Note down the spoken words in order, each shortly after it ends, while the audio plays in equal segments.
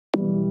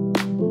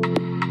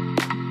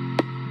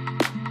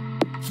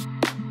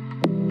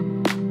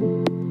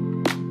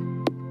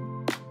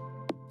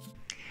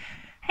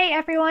Hey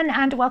everyone,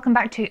 and welcome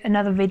back to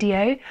another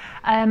video.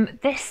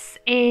 This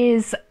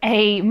is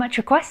a much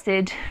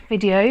requested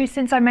video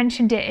since I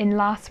mentioned it in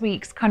last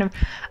week's kind of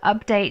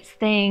updates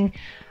thing.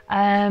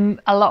 A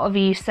lot of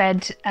you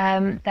said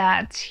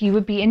that you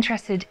would be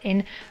interested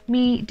in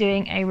me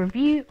doing a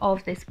review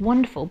of this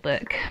wonderful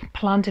book,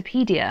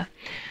 Plantopedia.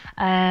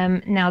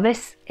 Now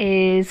this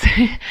is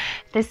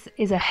this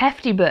is a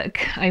hefty book.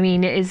 I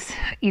mean, it is,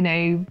 you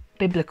know,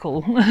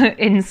 biblical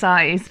in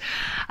size,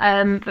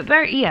 but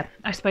very, yeah,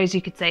 I suppose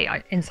you could say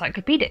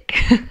encyclopedic.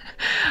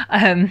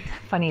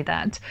 Funny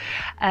that.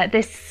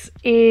 This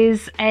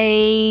is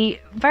a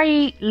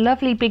very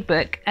lovely big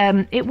book.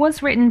 It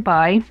was written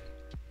by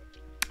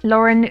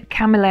Lauren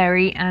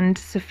Camilleri and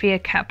Sophia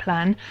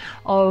Kaplan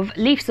of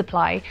Leaf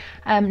Supply.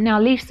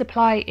 Now Leaf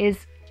Supply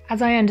is,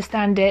 as I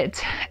understand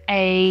it,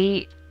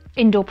 a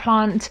indoor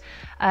plant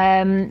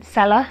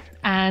seller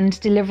and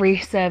delivery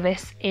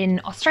service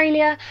in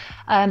Australia.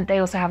 They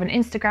also have an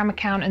Instagram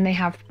account and they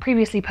have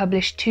previously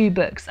published 2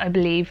 books, I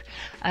believe.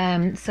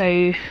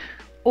 So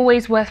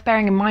always worth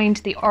bearing in mind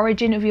the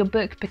origin of your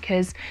book,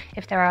 because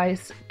if there are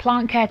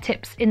plant care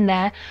tips in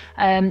there,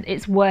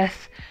 it's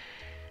worth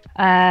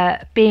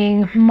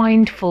being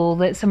mindful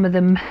that some of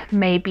them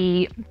may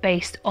be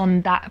based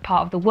on that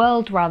part of the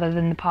world rather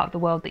than the part of the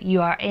world that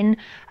you are in.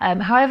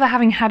 However,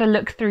 having had a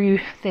look through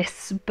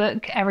this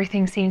book,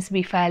 everything seems to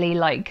be fairly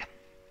like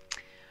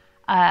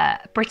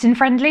Britain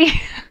friendly,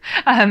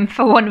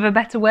 for want of a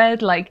better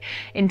word, like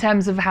in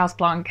terms of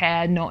houseplant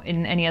care, not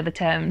in any other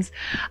terms.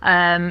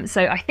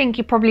 So I think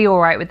you're probably all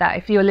right with that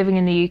if you're living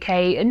in the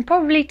UK, and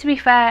probably, to be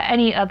fair,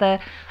 any other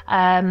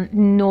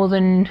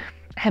northern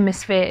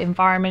hemisphere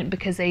environment,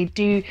 because they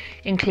do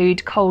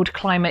include cold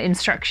climate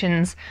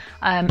instructions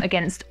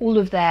against all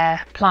of their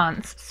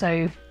plants.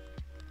 So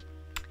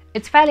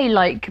it's fairly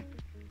like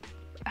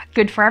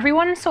good for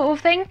everyone sort of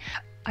thing.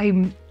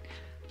 I'm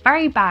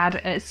very bad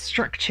at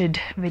structured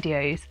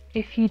videos.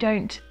 If you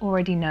don't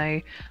already know,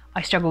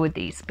 I struggle with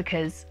these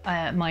because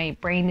my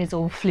brain is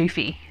all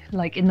floofy.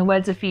 Like, in the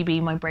words of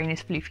Phoebe, my brain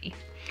is floofy.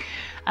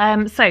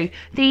 So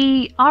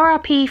the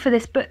RRP for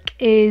this book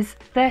is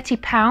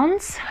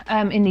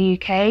 £30 in the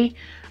UK,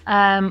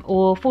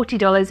 or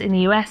 $40 in the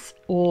US,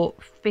 or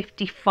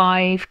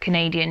 55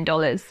 Canadian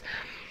dollars,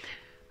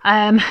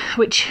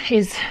 which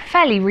is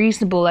fairly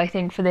reasonable, I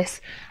think, for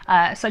this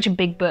such a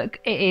big book.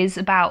 It is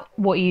about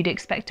what you'd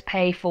expect to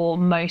pay for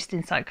most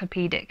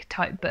encyclopedic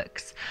type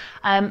books.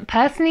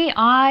 Personally,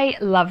 I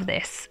love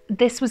this.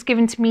 This was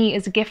given to me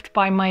as a gift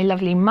by my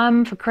lovely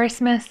mum for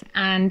Christmas,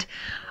 and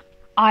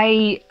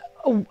I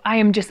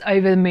am just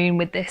over the moon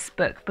with this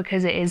book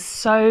because it is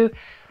so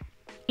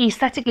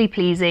aesthetically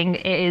pleasing.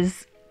 It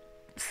is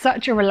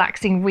such a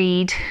relaxing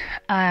read.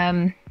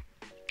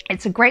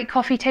 It's a great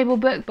coffee table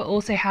book, but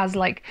also has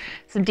like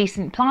some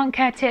decent plant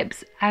care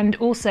tips, and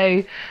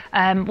also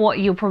what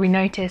you'll probably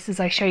notice as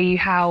I show you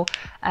how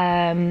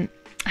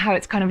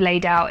it's kind of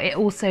laid out, it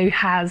also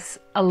has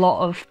a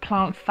lot of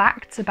plant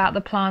facts about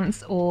the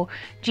plants or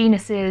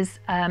genuses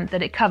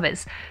that it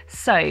covers.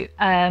 So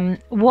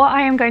what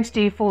I am going to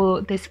do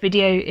for this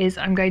video is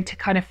I'm going to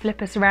kind of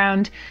flip us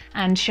around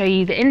and show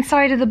you the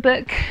inside of the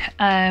book.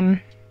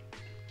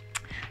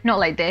 Not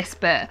like this,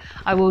 but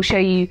I will show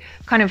you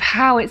kind of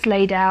how it's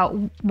laid out,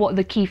 what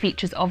the key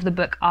features of the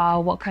book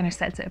are, what kind of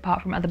sets it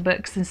apart from other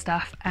books and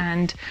stuff,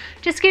 and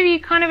just give you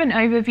kind of an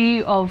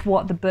overview of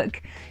what the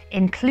book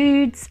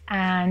includes,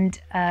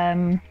 and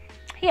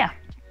yeah,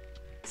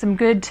 some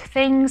good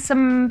things,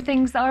 some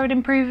things that I would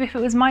improve if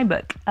it was my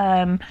book,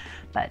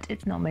 but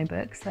it's not my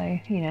book, so,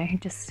 you know,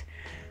 just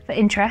for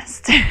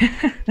interest.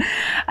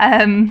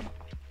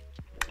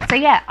 So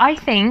yeah, I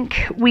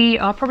think we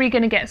are probably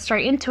going to get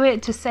straight into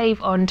it to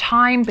save on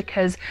time,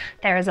 because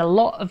there is a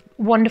lot of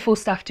wonderful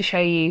stuff to show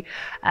you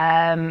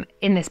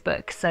in this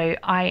book. So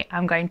I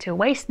am going to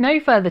waste no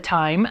further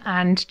time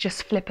and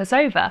just flip us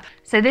over.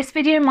 So this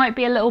video might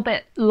be a little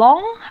bit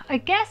long, I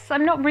guess.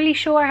 I'm not really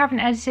sure, I haven't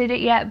edited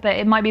it yet, but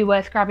it might be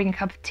worth grabbing a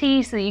cup of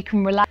tea so that you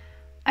can relax.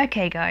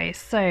 Okay guys,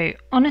 so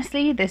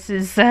honestly, this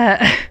is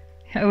I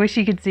wish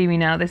you could see me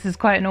now. This is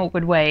quite an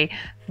awkward way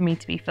for me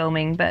to be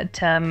filming, but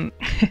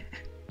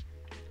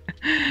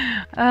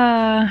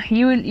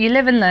you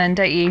live and learn,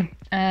 don't you?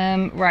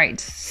 Right,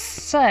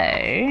 so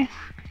let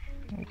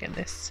me get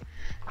this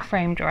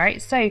framed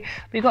right. So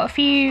we've got a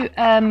few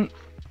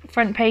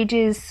front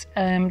pages,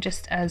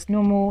 just as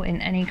normal in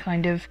any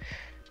kind of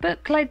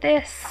book like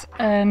this,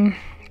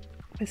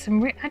 with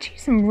some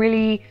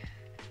really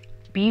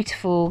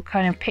beautiful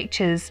kind of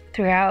pictures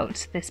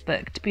throughout this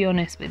book, to be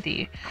honest with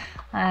you.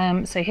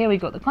 So here we've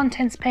got the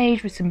contents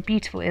page with some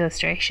beautiful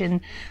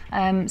illustration.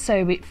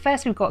 So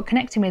first we've got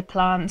connecting with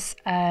plants,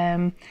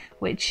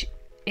 which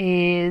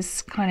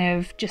is kind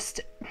of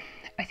just,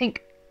 I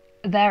think,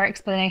 their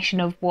explanation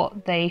of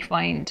what they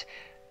find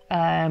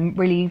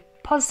really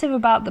positive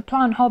about the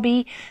plant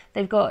hobby.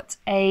 They've got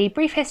a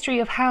brief history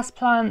of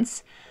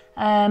houseplants,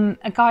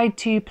 a guide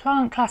to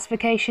plant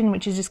classification,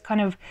 which is just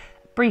kind of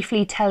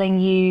briefly telling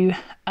you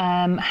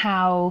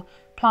how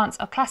plants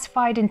are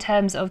classified in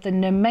terms of the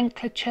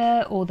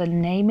nomenclature or the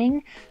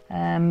naming,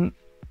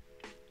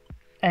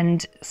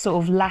 and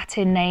sort of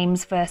Latin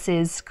names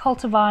versus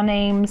cultivar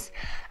names,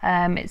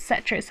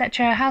 etc,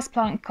 etc.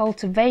 Houseplant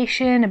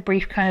cultivation, a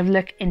brief kind of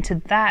look into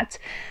that.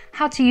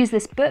 How to use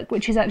this book,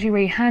 which is actually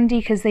really handy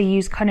because they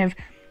use kind of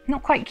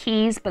not quite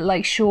keys but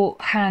like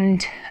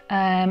shorthand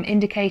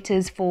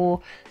indicators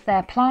for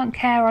their plant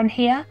care on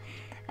here.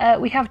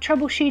 We have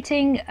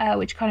troubleshooting,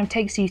 which kind of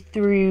takes you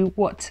through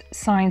what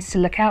signs to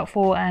look out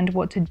for and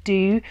what to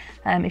do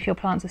if your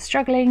plants are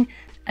struggling.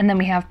 And then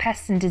we have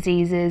pests and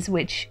diseases,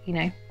 which, you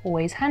know,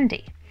 always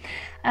handy.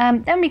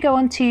 Then we go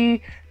on to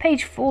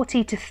page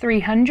 40 to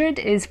 300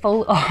 is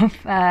full of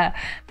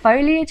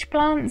foliage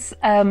plants.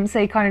 So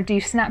you kind of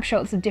do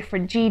snapshots of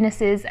different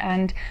genuses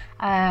and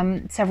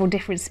several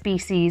different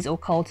species or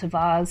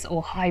cultivars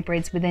or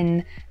hybrids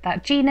within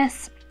that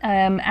genus.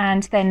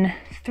 And then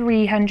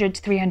 300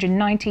 to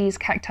 390 is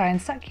cacti and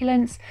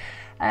succulents.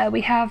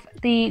 We have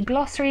the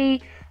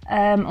glossary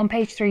on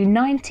page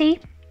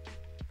 390.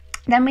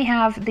 Then we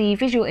have the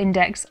visual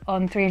index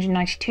on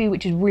 392,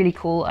 which is really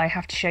cool. I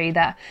have to show you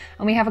that.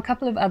 And we have a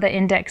couple of other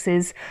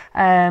indexes,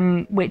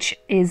 which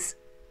is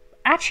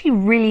actually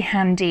really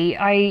handy.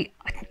 I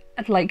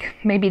like,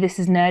 maybe this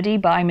is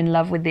nerdy, but I'm in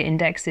love with the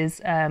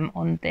indexes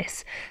on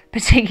this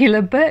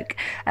particular book,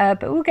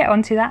 but we'll get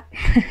onto that.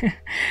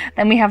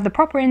 Then we have the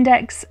proper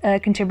index,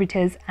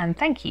 contributors and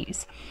thank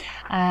yous.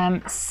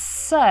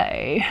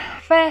 So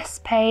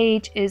first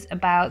page is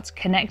about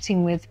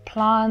connecting with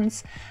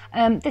plants.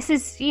 This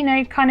is, you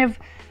know, kind of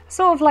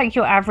sort of like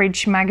your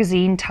average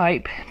magazine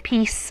type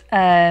piece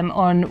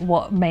on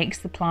what makes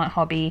the plant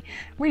hobby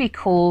really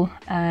cool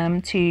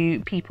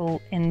to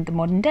people in the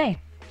modern day.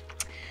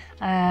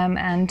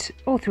 And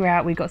all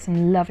throughout we've got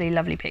some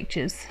lovely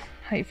pictures.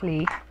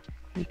 Hopefully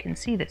you can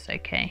see this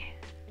okay.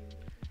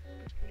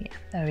 Yeah,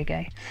 there we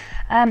go.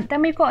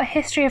 Then we've got a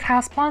history of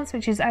houseplants,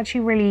 which is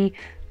actually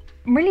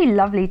really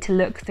lovely to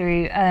look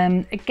through.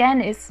 Again,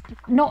 it's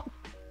not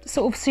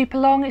sort of super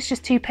long, it's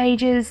just 2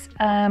 pages,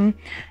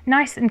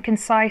 nice and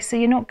concise, so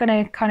you're not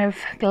going to kind of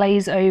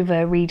glaze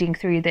over reading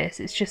through this.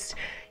 It's just,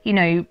 you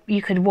know,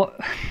 you could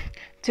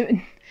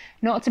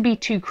not to be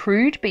too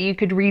crude, but you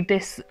could read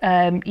this,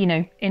 you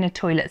know, in a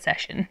toilet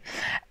session.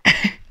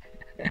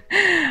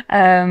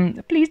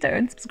 Please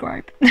don't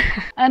unsubscribe.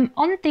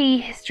 On the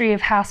history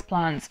of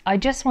houseplants, I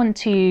just want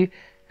to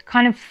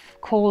kind of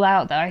call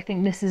out that I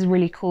think this is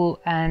really cool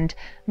and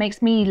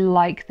makes me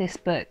like this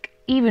book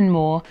even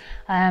more.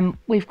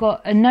 We've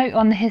got a note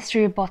on the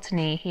history of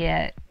botany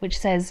here, which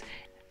says,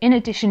 in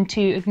addition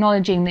to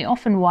acknowledging the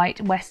often white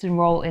Western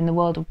role in the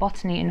world of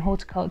botany and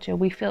horticulture,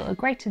 we feel a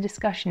greater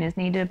discussion is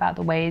needed about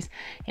the ways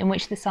in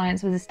which the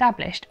science was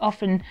established,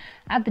 often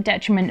at the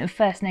detriment of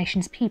First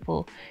Nations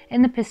people.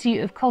 In the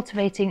pursuit of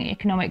cultivating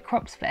economic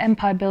crops for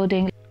empire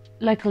building,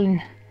 local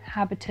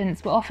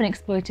inhabitants were often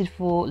exploited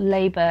for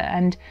labour,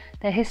 and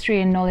their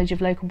history and knowledge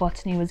of local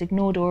botany was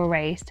ignored or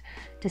erased.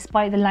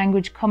 Despite the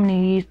language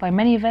commonly used by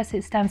many of us,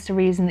 it stands to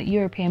reason that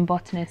European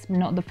botanists were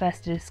not the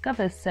first to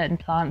discover certain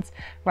plants,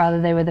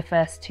 rather they were the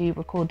first to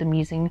record them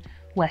using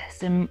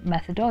Western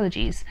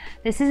methodologies.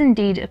 This is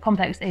indeed a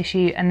complex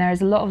issue, and there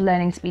is a lot of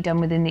learning to be done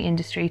within the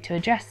industry to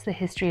address the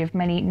history of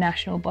many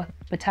national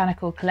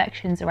botanical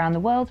collections around the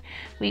world.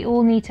 We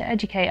all need to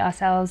educate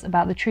ourselves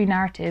about the true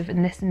narrative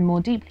and listen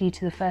more deeply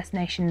to the First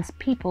Nations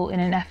people in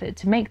an effort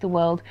to make the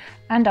world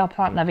and our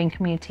plant-loving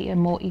community a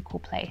more equal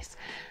place.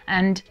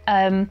 And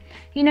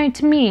you know,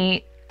 to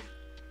me,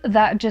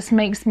 that just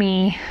makes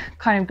me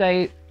kind of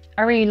go,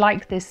 I really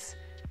like these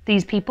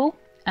people,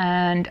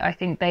 and I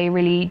think they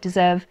really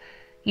deserve,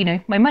 you know,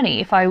 my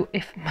money if my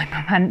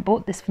mum hadn't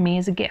bought this for me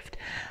as a gift.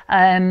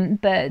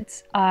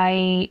 But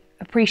I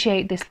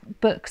appreciate this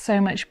book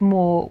so much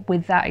more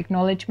with that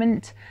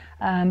acknowledgement,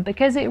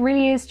 because it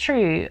really is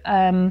true,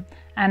 and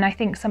I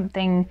think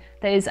something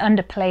that is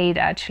underplayed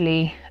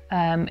actually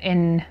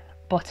in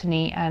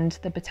botany and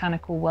the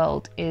botanical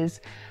world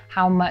is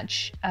how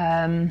much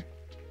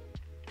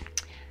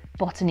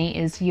botany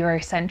is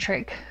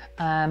Eurocentric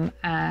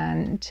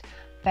and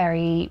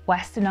very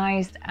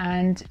westernized,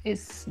 and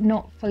it's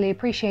not fully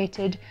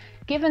appreciated,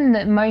 given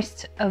that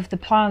most of the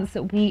plants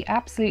that we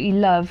absolutely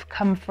love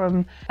come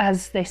from,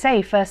 as they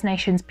say, First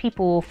Nations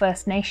people or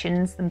First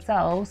Nations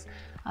themselves,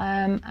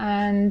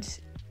 and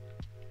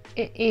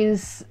it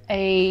is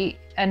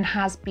and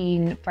has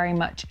been very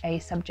much a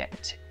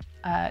subject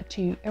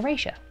to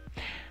erasure.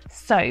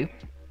 So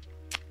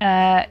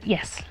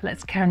yes,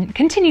 let's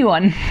continue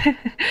on.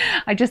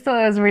 I just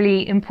thought it was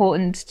really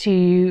important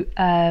to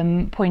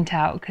point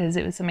out, because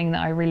it was something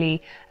that I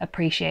really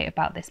appreciate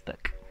about this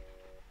book.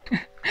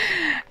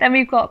 Then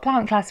we've got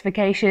plant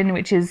classification,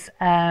 which is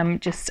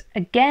just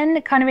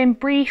again kind of in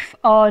brief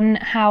on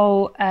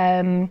how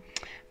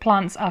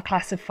plants are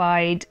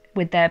classified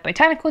with their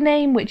botanical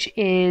name, which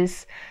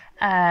is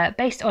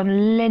based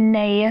on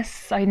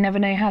Linnaeus. I never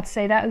know how to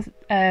say that.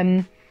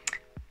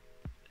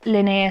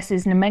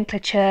 Linnaeus's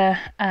nomenclature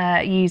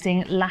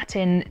using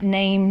Latin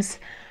names.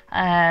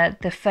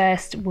 The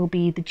first will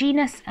be the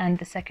genus and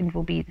the second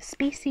will be the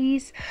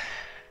species.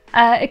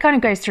 It kind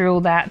of goes through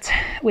all that,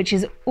 which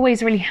is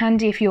always really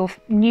handy if you're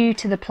new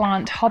to the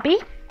plant hobby.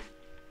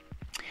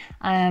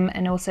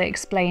 And also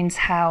explains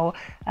how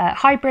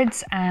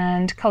hybrids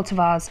and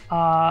cultivars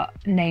are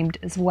named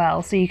as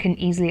well, so you can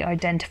easily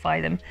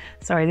identify them.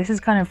 Sorry, this is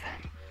kind of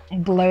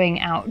blowing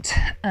out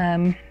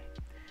the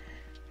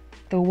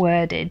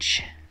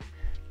wordage.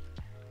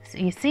 So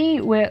you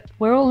see, we're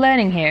all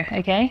learning here,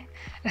 okay?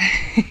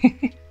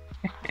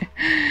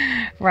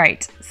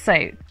 Right,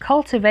 so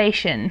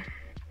cultivation.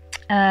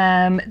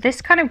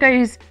 This kind of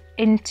goes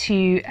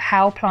into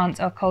how plants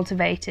are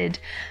cultivated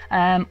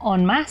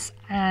en masse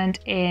and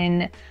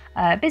in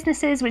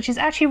businesses, which is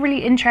actually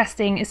really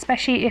interesting,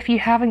 especially if you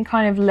haven't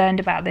kind of learned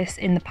about this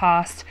in the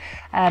past.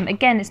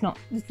 Again, it's not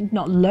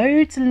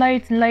loads and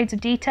loads and loads of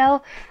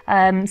detail,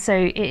 so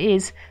it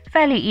is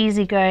fairly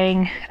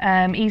easygoing,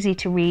 easy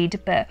to read,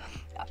 but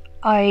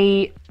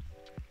I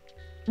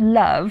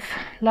love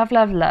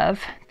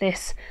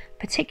this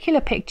particular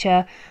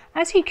picture.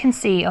 As you can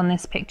see on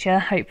this picture,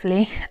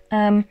 hopefully,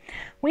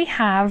 we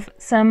have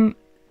some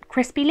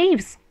crispy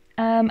leaves,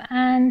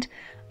 and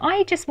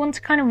I just want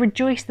to kind of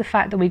rejoice the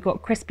fact that we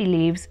got crispy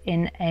leaves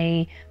in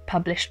a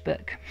published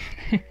book.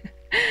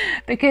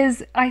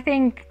 Because I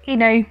think, you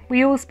know,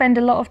 we all spend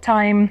a lot of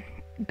time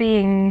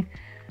being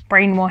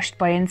brainwashed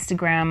by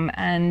Instagram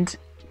and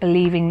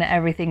believing that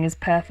everything is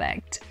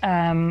perfect,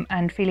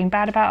 and feeling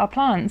bad about our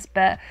plants,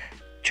 but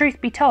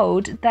truth be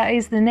told, that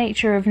is the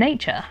nature of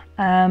nature.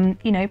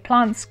 You know,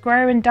 plants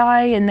grow and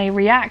die and they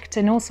react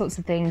and all sorts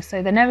of things,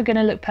 so they're never going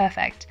to look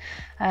perfect.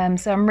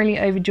 So I'm really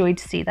overjoyed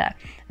to see that.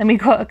 Then we've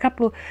got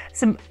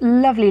some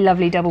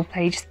lovely double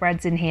page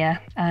spreads in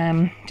here,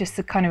 just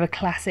a kind of a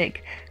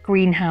classic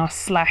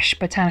greenhouse /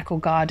 botanical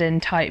garden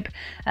type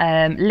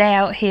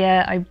layout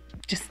here. I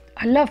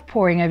love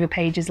poring over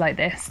pages like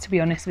this, to be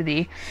honest with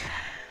you.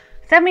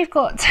 Then we've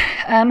got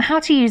how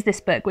to use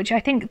this book, which I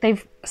think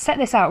they've set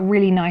this out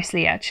really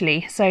nicely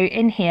actually. So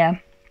in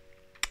here,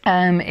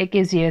 it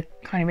gives you a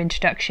kind of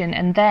introduction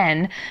and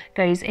then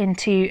goes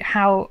into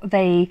how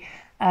they,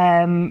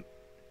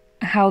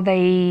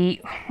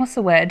 what's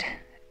the word?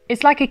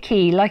 It's like a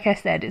key, like I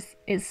said,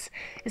 it's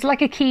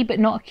like a key but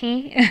not a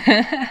key.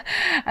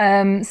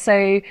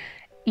 So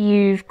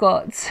you've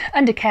got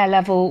under care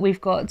level,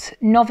 we've got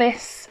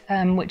novice,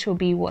 which will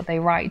be what they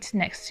write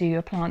next to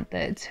a plant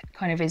that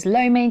kind of is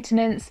low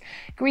maintenance.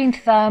 Green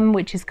thumb,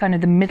 which is kind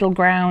of the middle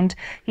ground.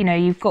 You know,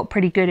 you've got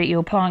pretty good at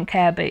your plant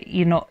care, but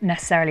you're not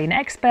necessarily an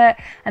expert.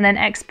 And then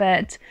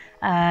expert,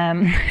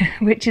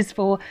 which is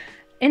for,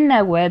 in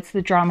their words,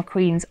 the drama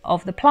queens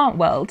of the plant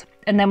world.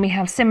 And then we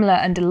have similar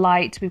under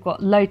light. We've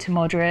got low to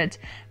moderate,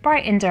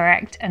 bright,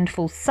 indirect, and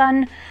full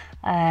sun.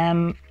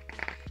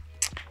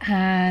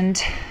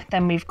 And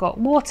then we've got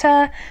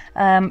water,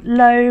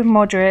 low,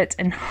 moderate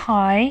and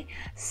high.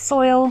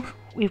 Soil,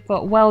 we've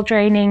got well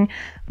draining,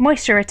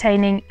 moisture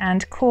retaining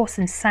and coarse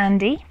and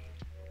sandy.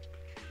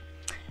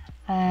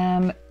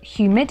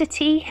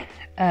 Humidity,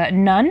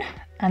 none.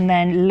 And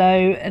then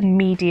low and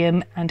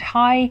medium and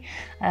high,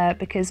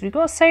 because we've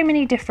got so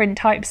many different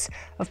types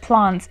of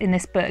plants in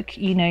this book.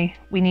 You know,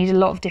 we need a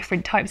lot of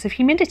different types of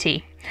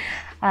humidity.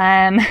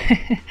 And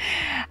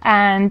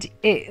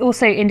it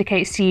also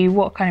indicates to you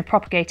what kind of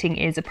propagating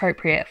is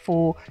appropriate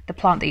for the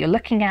plant that you're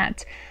looking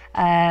at.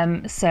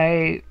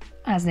 So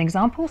as an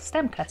example,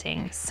 stem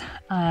cuttings,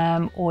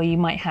 or you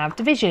might have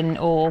division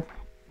or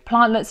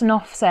plantlets and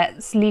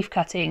offsets, leaf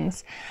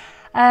cuttings.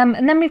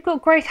 And then we've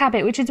got growth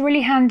habit, which is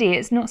really handy.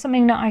 It's not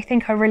something that I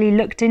think I really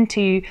looked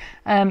into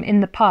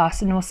in the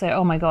past. And also,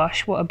 oh my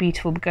gosh, what a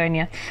beautiful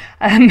begonia.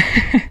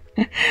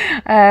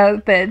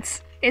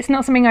 But it's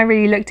not something I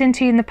really looked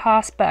into in the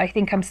past, but I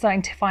think I'm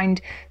starting to find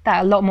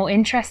that a lot more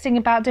interesting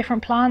about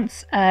different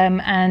plants.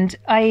 And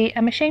I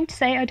am ashamed to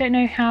say I don't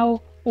know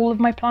how all of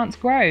my plants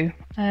grow.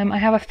 I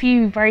have a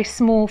few very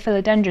small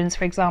philodendrons,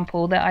 for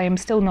example, that I am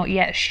still not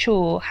yet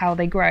sure how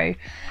they grow.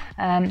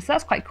 So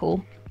that's quite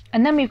cool.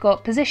 And then we've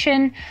got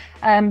position.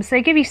 So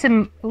they give you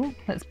some, oh,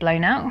 that's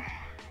blown out.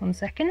 1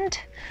 second.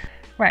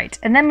 Right,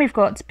 and then we've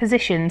got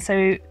position.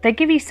 So they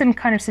give you some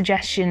kind of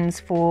suggestions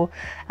for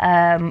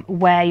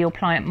where your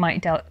plant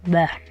might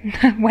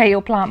where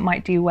your plant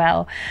might do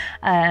well.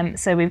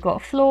 So we've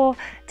got floor,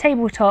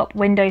 tabletop,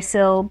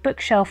 windowsill,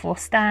 bookshelf or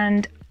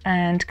stand,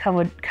 and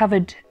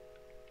covered.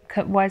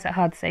 Why is that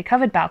hard to say?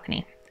 Covered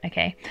balcony.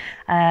 Okay,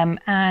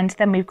 and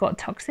then we've got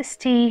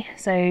toxicity.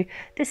 So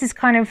this is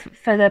kind of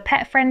for the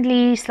pet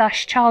friendly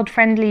 / child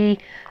friendly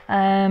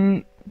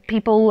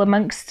people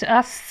amongst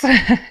us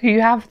who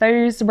have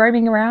those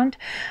roaming around.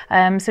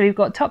 So we've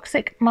got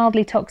toxic,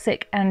 mildly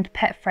toxic and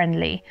pet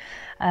friendly.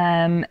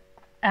 And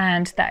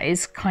that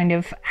is kind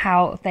of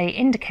how they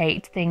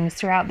indicate things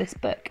throughout this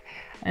book.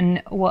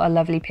 And what a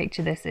lovely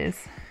picture this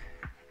is.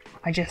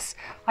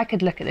 I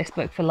could look at this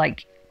book for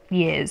like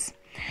years.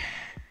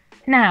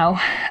 Now,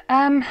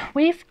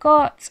 we've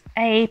got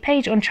a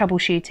page on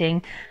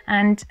troubleshooting,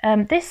 and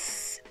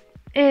this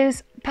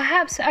is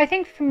perhaps, I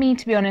think for me,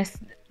 to be honest,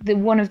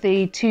 one of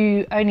the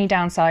two only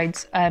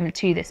downsides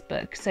to this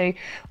book. So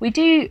we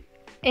do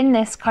in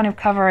this kind of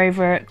cover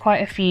over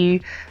quite a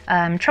few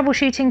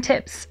troubleshooting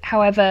tips.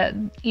 However,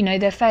 you know,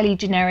 they're fairly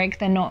generic.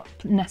 They're not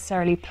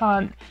necessarily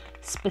plant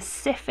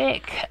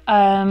specific,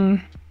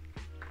 and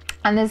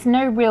there's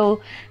no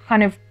real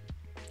kind of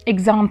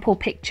example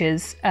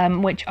pictures,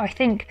 which I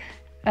think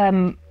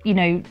you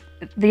know,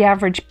 the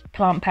average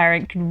plant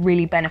parent could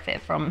really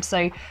benefit from.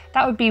 So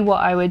that would be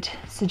what I would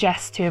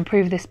suggest to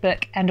improve this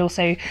book. And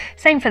also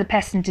same for the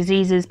pests and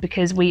diseases,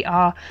 because we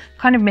are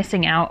kind of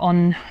missing out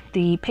on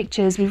the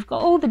pictures. We've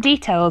got all the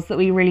details that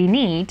we really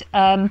need,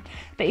 but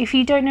if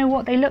you don't know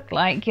what they look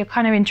like, you're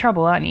kind of in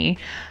trouble, aren't you?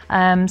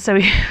 So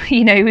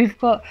you know, we've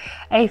got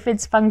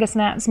aphids, fungus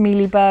gnats,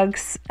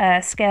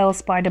 mealybugs, scale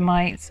spider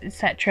mites,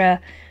 etc.,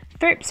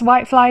 thrips,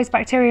 whiteflies,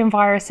 bacteria and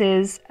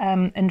viruses,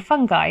 and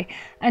fungi.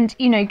 And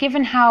you know,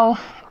 given how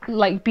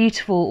like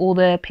beautiful all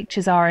the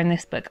pictures are in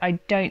this book, I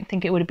don't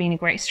think it would have been a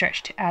great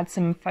stretch to add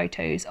some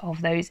photos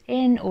of those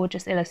in, or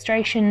just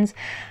illustrations.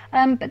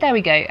 But there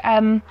we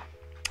go.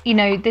 You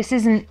know, this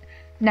isn't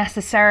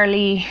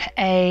necessarily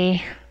an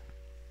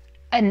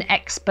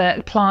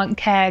expert plant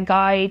care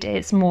guide.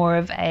 It's more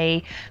of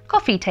a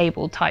coffee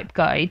table type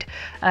guide.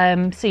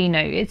 So you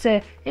know, it's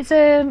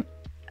a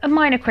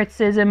minor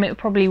criticism. It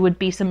probably would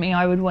be something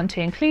I would want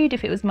to include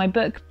if it was my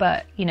book,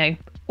 but you know,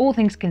 all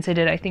things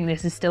considered, I think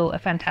this is still a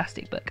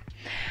fantastic book.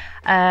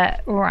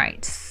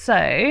 Right,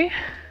 so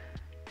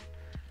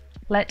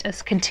let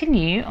us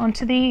continue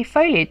onto the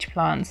foliage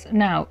plants.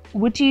 Now,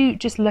 would you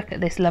just look at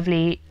this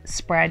lovely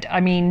spread? I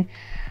mean,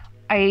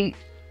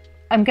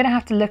 I'm gonna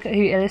have to look at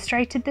who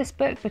illustrated this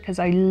book, because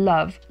I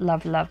love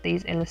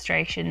these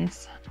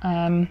illustrations.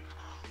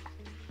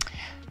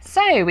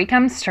 So we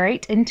come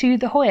straight into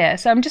the Hoya.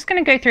 So I'm just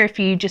going to go through a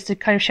few just to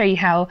kind of show you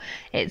how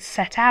it's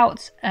set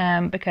out,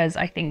 because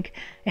I think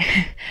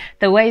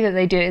the way that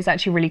they do it is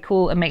actually really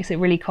cool and makes it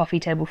really coffee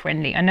table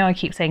friendly. I know I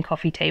keep saying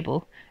coffee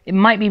table. It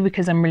might be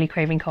because I'm really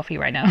craving coffee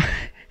right now.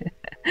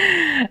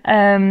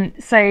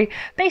 So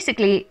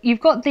basically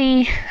you've got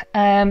the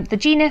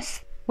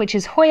genus, which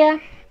is Hoya.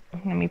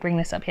 Let me bring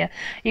this up here.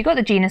 You've got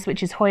the genus,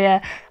 which is Hoya,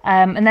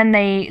 and then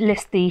they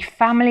list the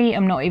family.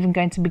 I'm not even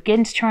going to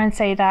begin to try and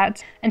say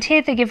that. And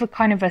here they give a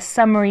kind of a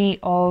summary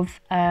of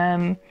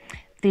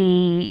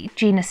the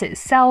genus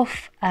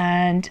itself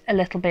and a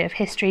little bit of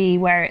history,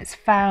 where it's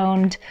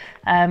found,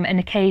 and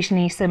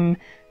occasionally some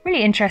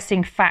really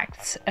interesting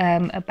facts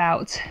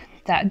about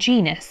that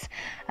genus.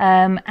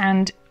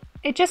 And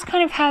it just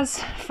kind of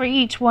has, for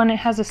each one, it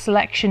has a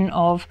selection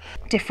of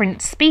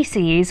different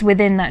species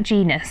within that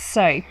genus.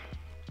 So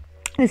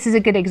this is a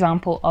good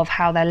example of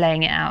how they're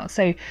laying it out.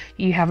 So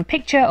you have a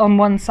picture on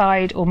one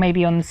side, or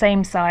maybe on the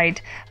same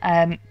side,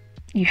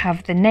 you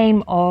have the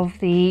name of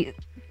the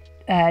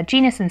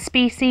genus and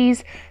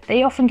species.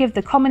 They often give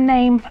the common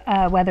name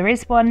where there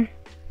is one.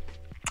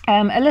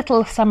 A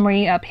little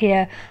summary up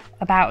here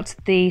about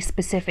the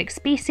specific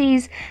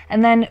species,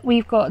 and then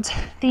we've got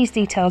these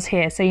details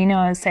here. So you know,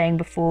 I was saying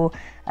before,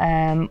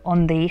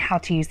 on the how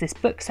to use this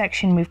book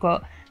section, we've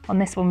got on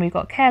this one, we've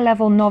got care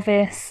level,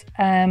 novice,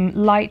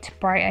 light,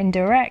 bright and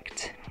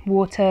direct,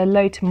 water,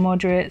 low to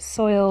moderate,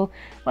 soil,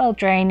 well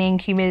draining,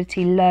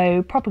 humidity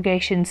low,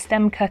 propagation,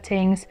 stem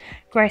cuttings,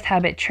 growth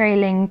habit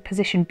trailing,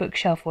 position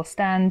bookshelf or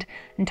stand,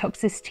 and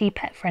toxicity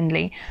pet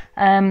friendly.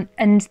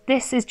 And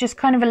this is just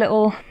kind of a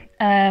little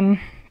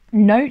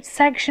notes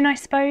section, I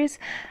suppose,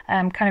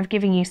 kind of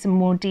giving you some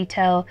more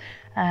detail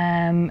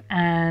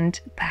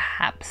and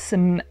perhaps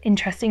some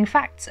interesting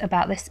facts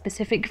about this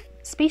specific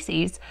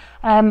species.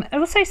 And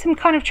also some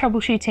kind of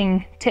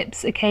troubleshooting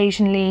tips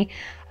occasionally,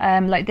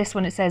 like this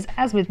one. It says,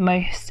 as with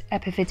most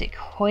epiphytic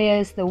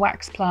Hoyas, the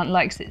wax plant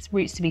likes its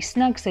roots to be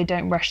snug, so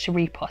don't rush to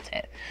repot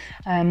it.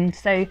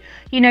 So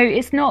you know,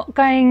 it's not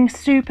going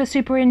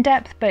super in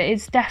depth, but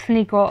it's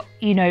definitely got,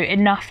 you know,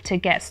 enough to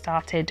get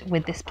started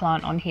with this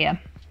plant on here.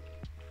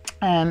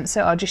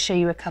 So I'll just show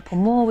you a couple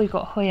more. We've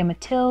got Hoya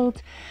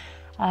Mathilde,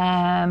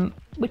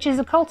 which is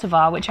a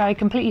cultivar, which I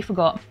completely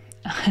forgot.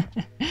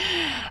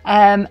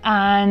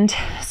 And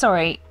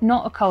sorry,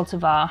 not a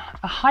cultivar,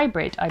 a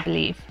hybrid, I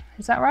believe.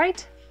 Is that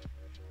right?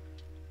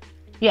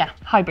 Yeah,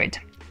 hybrid,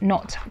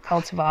 not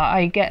cultivar.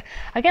 I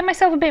get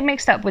myself a bit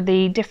mixed up with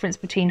the difference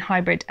between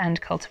hybrid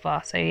and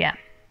cultivar, so yeah.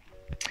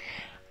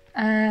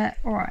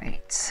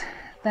 Right,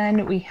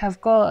 then we have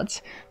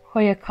got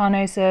Hoya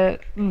carnosa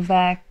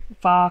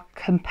var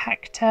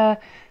compacta,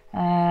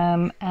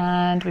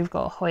 and we've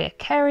got Hoya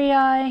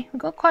kerrii.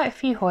 We've got quite a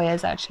few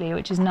Hoyas actually,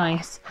 which is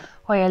nice.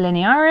 Hoya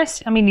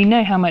linearis. I mean, you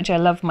know how much I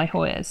love my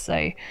Hoyas,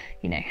 so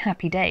you know,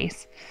 happy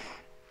days.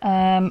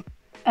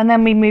 And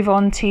then we move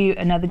on to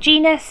another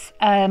genus,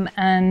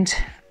 and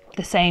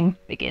the same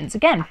begins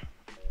again.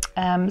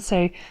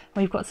 So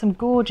we've got some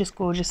gorgeous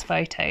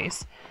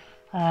photos.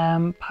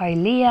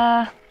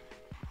 Pilea,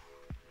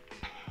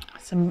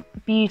 some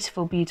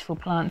beautiful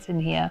plants in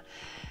here.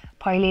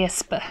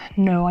 Pilea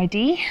no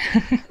ID.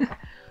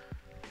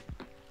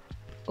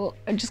 Oh,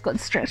 I just got to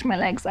stretch my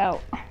legs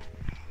out.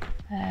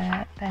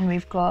 Then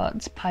we've got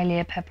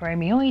Pilea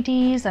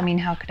peperomioides. I mean,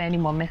 how could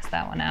anyone miss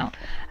that one out?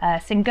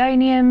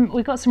 Syngonium.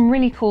 We've got some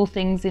really cool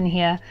things in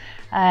here.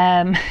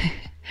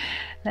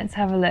 Let's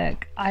have a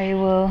look. I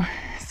will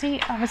see.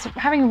 I was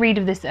having a read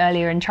of this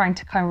earlier and trying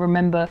to kind of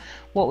remember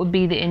what would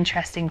be the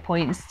interesting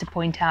points to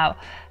point out.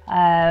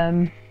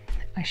 I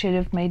should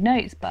have made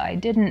notes, but I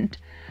didn't.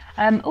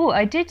 Oh,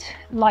 I did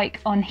like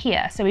on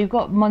here. So we've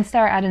got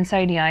Monstera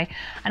adansonii,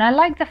 and I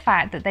like the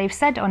fact that they've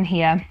said on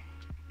here,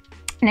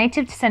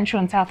 native to Central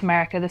and South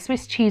America, the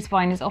Swiss cheese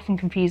vine is often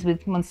confused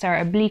with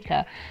Monstera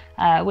obliqua,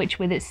 which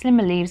with its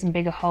slimmer leaves and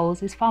bigger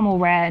holes is far more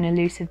rare and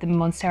elusive than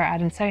Monstera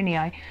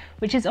adansonii,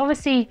 which is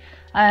obviously,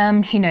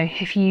 you know,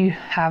 if you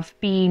have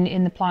been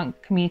in the plant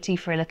community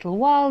for a little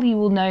while, you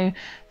will know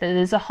that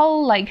there's a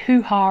whole like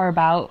hoo-ha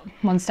about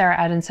Monstera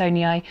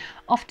adansonii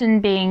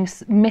often being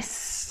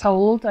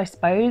missold, I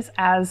suppose,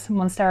 as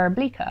Monstera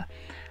obliqua,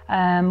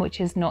 which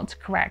is not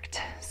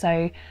correct.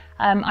 So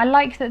I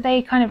like that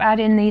they kind of add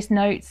in these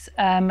notes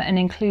and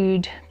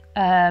include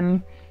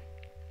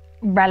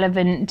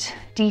relevant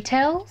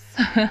details,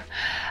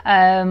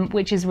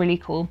 which is really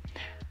cool.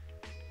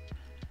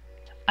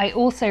 I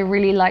also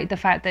really like the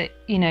fact that,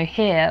 you know,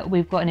 here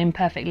we've got an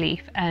imperfect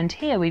leaf and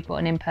here we've got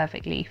an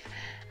imperfect leaf.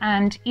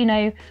 And, you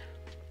know,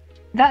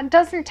 that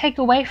doesn't take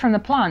away from the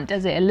plant,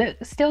 does it? It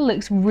still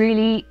looks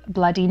really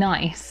bloody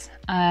nice.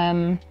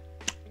 And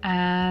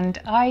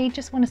I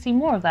just want to see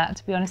more of that,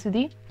 to be honest with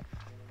you.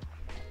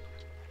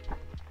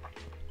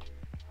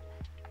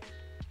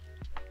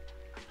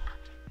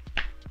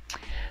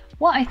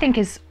 What I think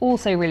is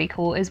also really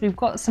cool is we've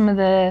got some of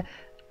the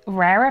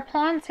rarer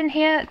plants in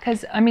here,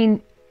 because I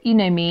mean, you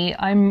know me,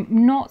 I'm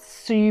not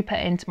super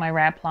into my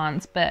rare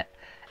plants, but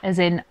as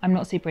in I'm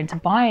not super into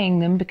buying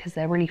them because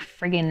they're really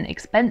friggin'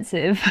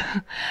 expensive,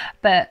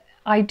 but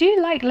I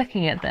do like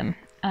looking at them.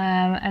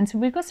 And so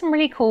we've got some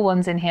really cool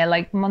ones in here,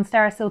 like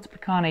Monstera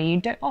siltepecana. You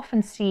don't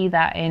often see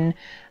that in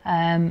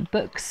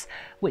books,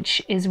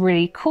 which is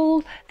really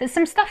cool. There's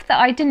some stuff that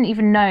I didn't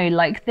even know,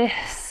 like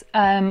this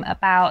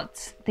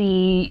about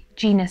the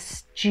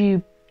genus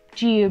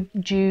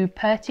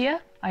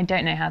Jupertia. I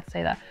don't know how to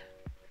say that.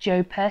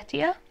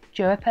 Jopertia?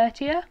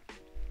 I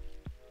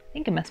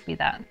think it must be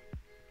that.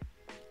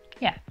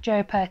 Yeah,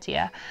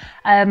 Jopertia.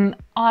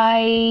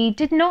 I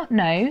did not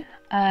know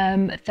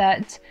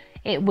that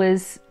it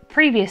was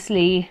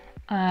previously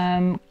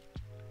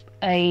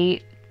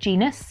a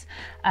genus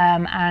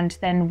and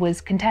then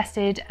was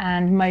contested,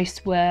 and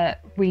most were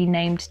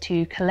renamed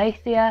to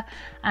Calathea,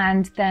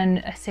 and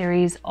then a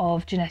series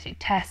of genetic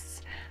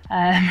tests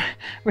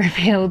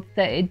revealed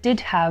that it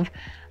did have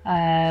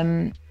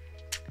a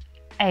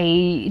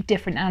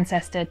different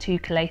ancestor to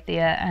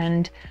Calathea,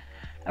 and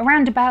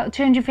around about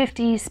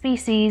 250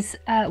 species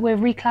were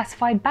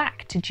reclassified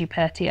back to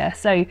Jupertia,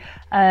 so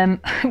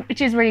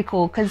which is really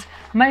cool because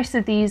most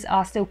of these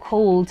are still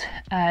called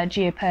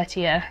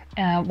Jupertia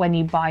when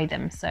you buy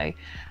them. So,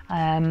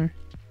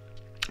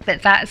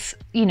 but that's,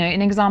 you know,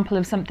 an example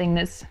of something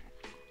that's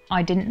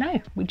I didn't know,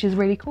 which is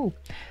really cool.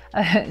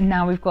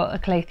 Now we've got a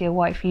Calathea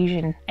white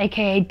fusion,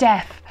 aka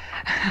death.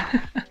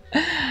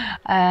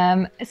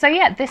 So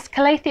yeah, this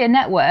Calathea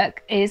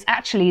network is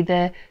actually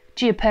the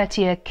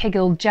Jupertia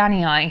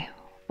Kigeljanii,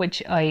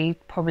 which I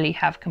probably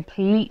have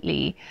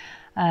completely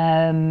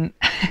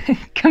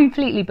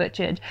completely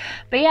butchered,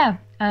 but yeah,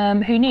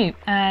 who knew?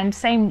 And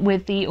same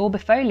with the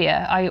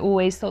Orbifolia. I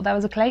always thought that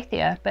was a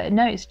Calathea, but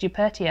no, it's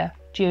Jupertia.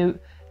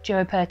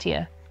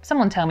 Jupertia.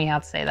 Someone tell me how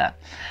to say that.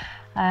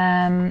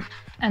 And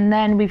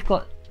then we've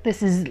got,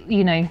 this is,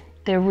 you know,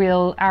 the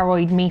real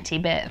aroid meaty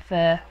bit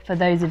for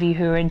those of you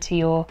who are into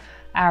your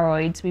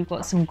aroids. We've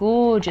got some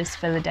gorgeous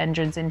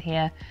philodendrons in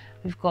here.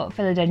 We've got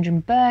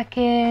Philodendron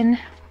Birkin,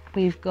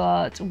 we've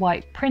got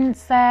White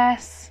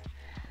Princess,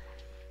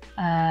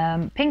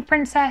 Pink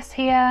Princess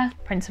here,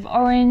 Prince of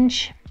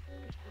Orange.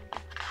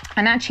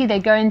 And actually they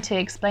go into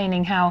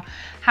explaining how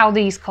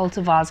these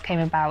cultivars came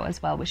about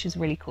as well, which is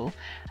really cool.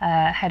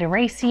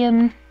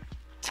 Hederaceum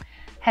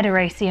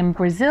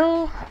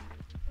Brazil.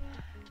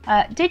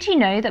 Did you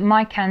know that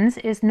Mycans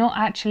is not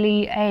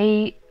actually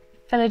a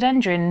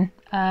philodendron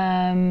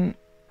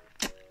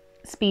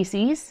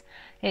species?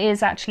 It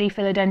is actually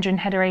Philodendron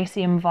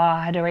Hederaceum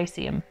var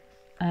Hederaceum,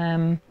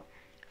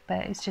 but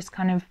it's just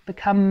kind of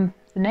become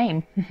the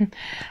name.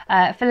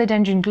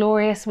 Philodendron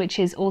Glorious, which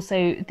is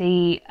also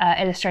the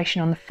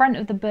illustration on the front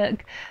of the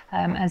book,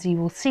 as you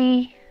will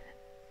see.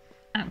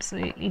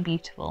 Absolutely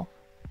beautiful.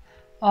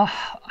 Oh,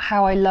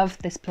 how I love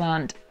this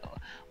plant.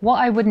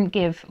 What I wouldn't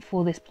give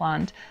for this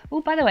plant. Oh,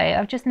 by the way,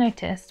 I've just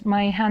noticed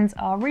my hands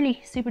are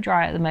really super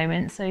dry at the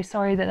moment, so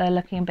sorry that they're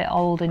looking a bit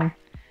old and,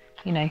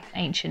 you know,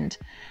 ancient.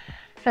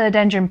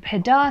 Philodendron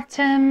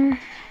pedatum.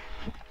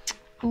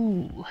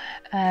 Ooh,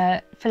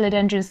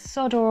 Philodendron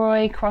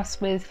sodoroi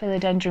crossed with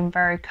Philodendron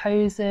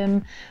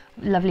verrucosum.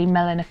 Lovely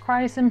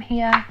melanochrysum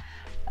here.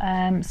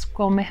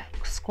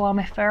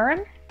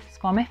 Squamiferum.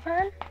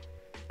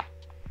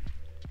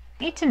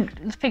 Need to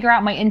figure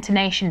out my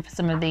intonation for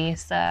some of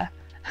these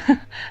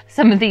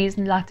some of these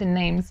Latin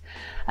names.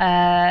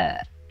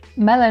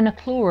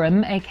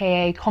 Melanoclorum,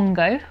 aka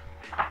Congo.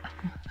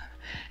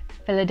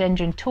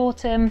 Philodendron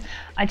tortum.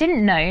 I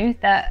didn't know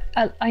that,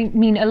 I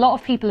mean, a lot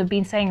of people have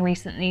been saying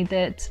recently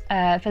that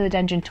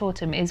Philodendron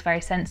tortum is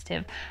very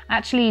sensitive.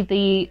 Actually,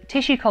 the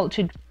tissue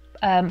cultured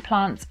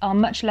plants are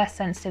much less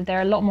sensitive.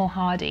 They're a lot more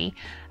hardy,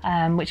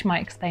 which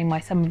might explain why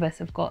some of us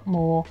have got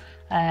more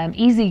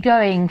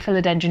easygoing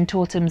Philodendron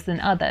tortums than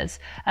others.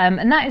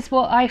 And that is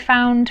what I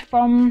found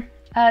from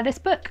this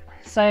book.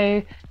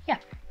 So yeah,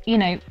 you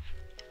know,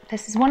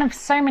 this is one of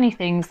so many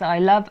things that I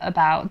love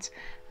about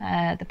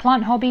the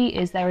plant hobby,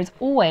 is there is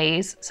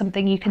always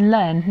something you can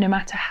learn, no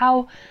matter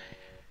how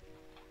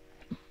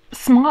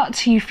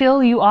smart you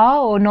feel you are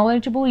or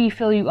knowledgeable you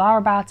feel you are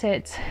about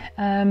it.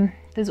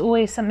 There's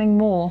always something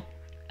more,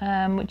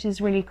 which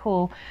is really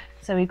cool.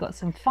 So we've got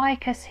some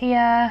ficus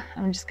here.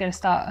 I'm just going to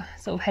start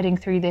sort of heading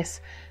through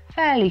this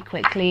fairly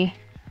quickly.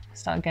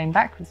 Started going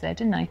backwards there,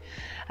 didn't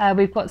I?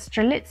 We've got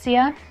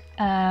Strelitzia,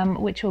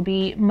 which will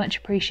be much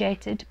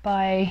appreciated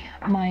by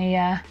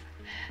my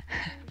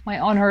my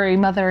honorary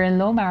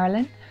mother-in-law,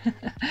 Marilyn,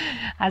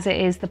 as it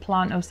is the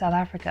plant of South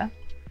Africa.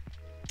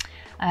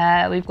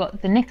 We've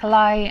got the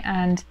Nicolai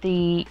and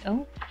the,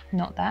 oh,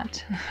 not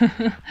that,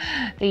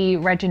 the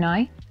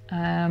Reginae,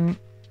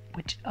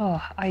 which,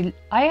 oh, I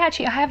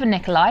have a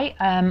Nicolai.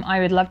 I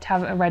would love to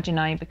have a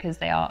Reginae because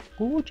they are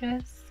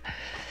gorgeous.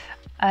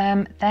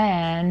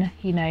 Then,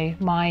 you know,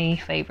 my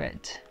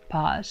favourite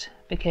part,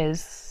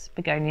 because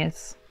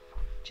begonias,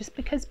 just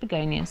because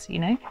begonias, you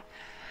know.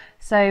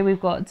 So we've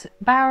got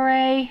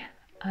Boweray,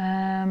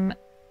 and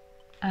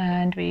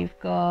we've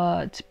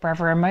got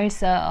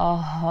Breviremosa,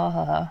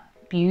 oh,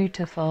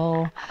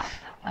 beautiful.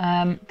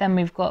 Then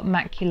we've got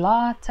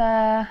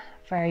Maculata,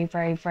 very,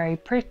 very, very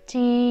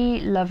pretty.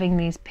 Loving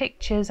these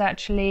pictures,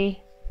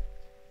 actually.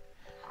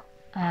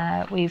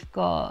 We've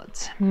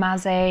got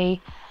Maze, I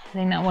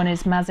think that one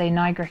is Maze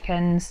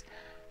nigricans.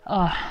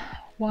 Oh,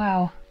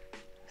 wow,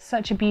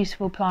 such a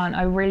beautiful plant.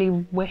 I really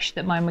wish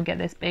that mine would get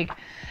this big.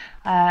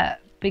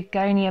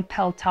 Begonia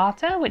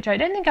peltata, which I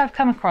don't think I've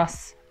come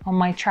across on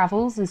my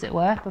travels, as it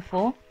were,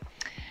 before.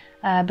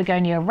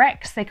 Begonia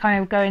rex, they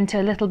kind of go into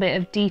a little bit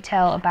of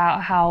detail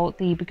about how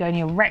the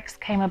Begonia rex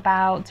came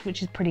about,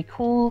 which is pretty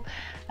cool.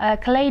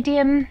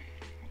 Caladium,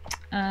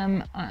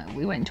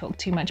 we won't talk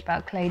too much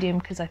about Caladium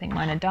because I think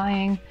mine are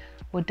dying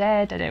or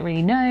dead, I don't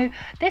really know.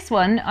 This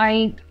one,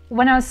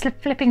 when I was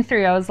flipping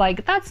through, I was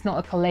like, that's not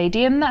a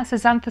Caladium, that's a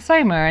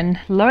Xanthosoma, and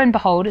lo and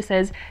behold, it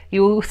says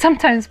you will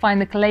sometimes find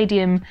the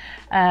Caladium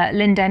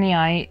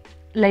lindenii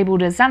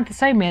labelled as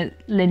Xanthosoma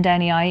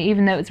lindenii,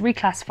 even though it's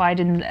reclassified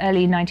in the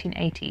early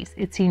 1980s.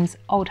 It seems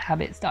old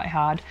habits die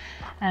hard.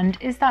 And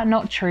is that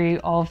not true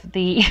of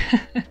the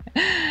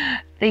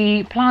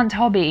the plant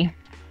hobby?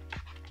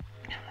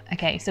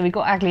 Okay, so we've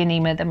got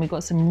Aglaonema, then we've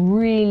got some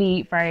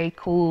really very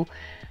cool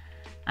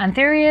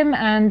Anthurium,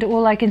 and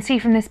all I can see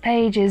from this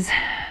page is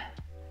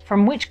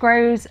from which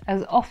grows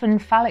as often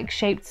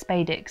phallic-shaped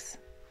spadix.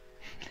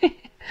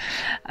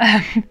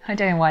 I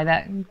don't know why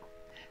that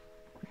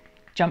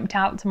jumped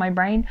out to my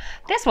brain.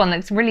 This one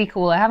looks really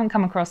cool. I haven't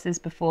come across this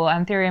before.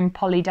 Anthurium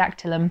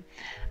polydactylum,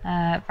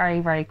 very,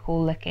 very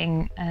cool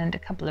looking, and a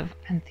couple of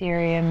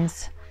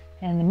Anthuriums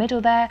in the middle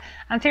there.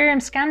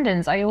 Anthurium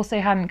scandens I also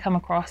hadn't come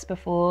across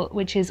before,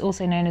 which is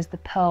also known as the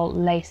pearl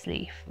lace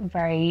leaf.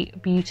 Very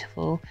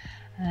beautiful.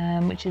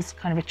 Which is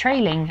kind of a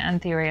trailing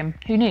Anthurium.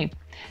 Who knew?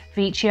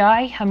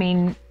 Veitchii, I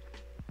mean,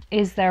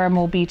 is there a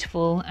more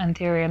beautiful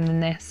Anthurium than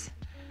this?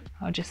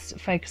 I'll just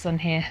focus on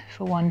here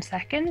for 1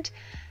 second.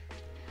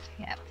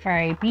 Yeah,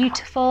 very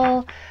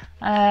beautiful.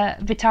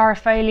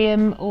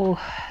 Vitarifolium, oh,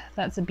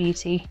 that's a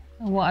beauty.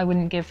 What I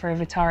wouldn't give for a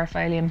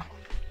Vitarifolium.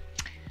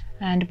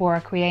 And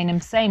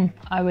Boraquianum, same.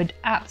 I would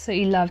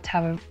absolutely love to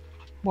have a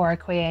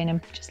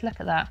Boraquianum. Just look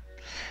at that.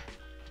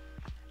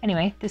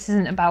 Anyway, this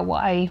isn't about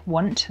what I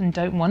want and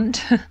don't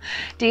want.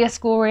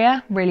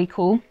 Dioscorea, really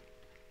cool.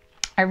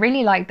 I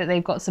really like that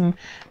they've got some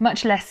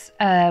much less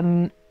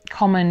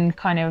common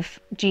kind of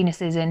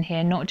genuses in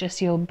here, not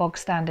just your bog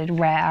standard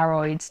rare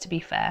aroids, to be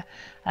fair.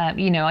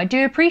 You know, I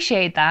do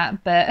appreciate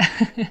that, but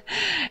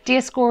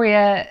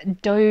Dioscorea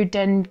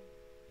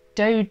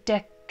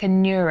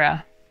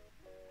dodecanura,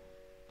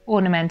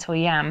 ornamental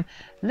yam.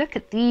 Look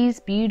at these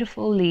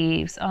beautiful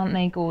leaves, aren't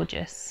they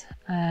gorgeous?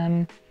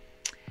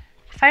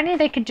 If only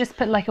they could just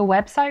put like a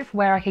website for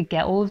where I could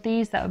get all of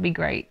these, that would be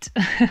great.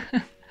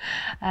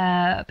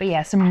 But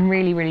yeah, some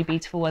really, really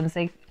beautiful ones.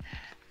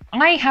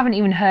 I haven't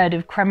even heard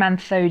of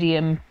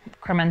Cremantodium,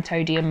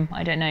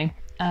 I don't know.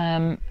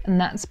 And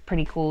that's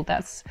pretty cool.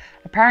 That's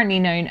apparently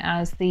known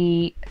as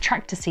the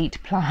tractor seat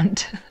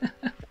plant.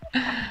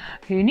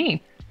 Who knew?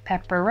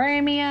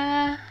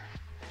 Peperomia.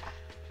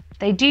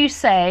 They do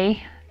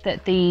say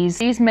that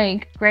these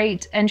make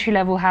great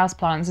entry-level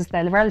houseplants as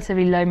they're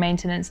relatively low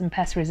maintenance and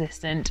pest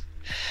resistant.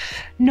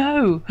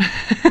 No!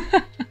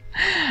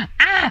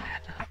 Ah!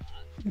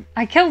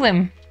 I kill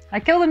them.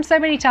 I kill them so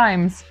many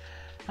times.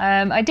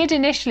 I did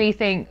initially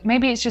think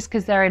maybe it's just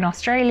because they're in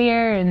Australia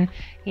and,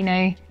 you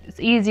know, it's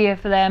easier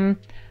for them.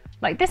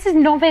 Like, this is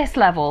novice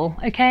level,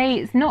 okay?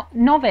 It's not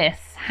novice.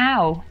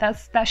 How?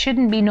 That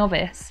shouldn't be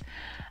novice.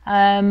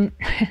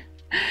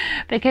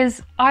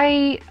 Because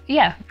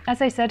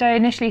as I said, I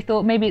initially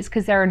thought maybe it's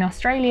because they're in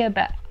Australia,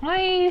 but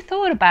I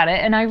thought about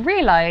it and I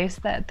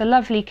realised that the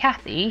lovely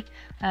Cacti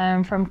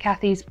from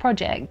Cacti's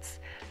projects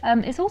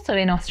is also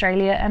in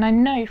Australia, and I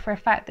know for a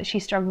fact that she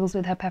struggles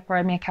with her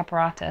Peperomia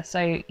caparata.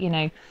 So, you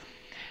know,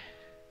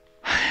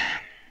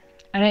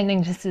 I don't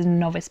think this is a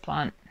novice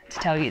plant, to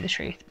tell you the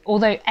truth.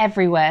 Although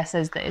everywhere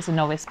says that it's a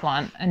novice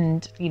plant,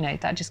 and you know,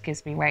 that just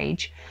gives me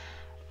rage.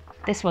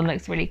 This one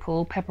looks really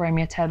cool,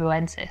 Peperomia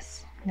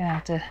turboensis. I'm gonna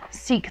have to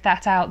seek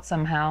that out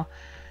somehow.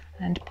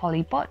 And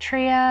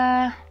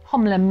Polybotria,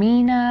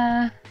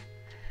 Homlamina.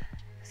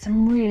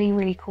 Some really,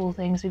 really cool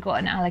things. We've got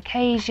an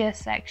Alocasia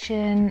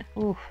section.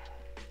 Ooh,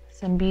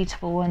 some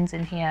beautiful ones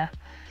in here.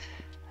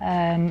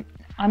 I'm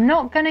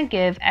not gonna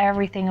give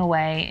everything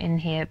away in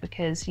here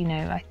because, you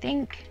know, I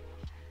think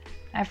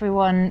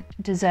everyone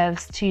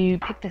deserves to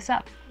pick this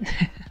up.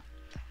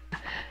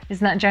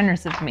 Isn't that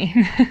generous of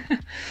me?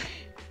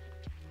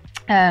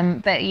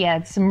 But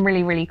yeah, some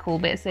really, really cool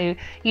bits. So,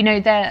 you know,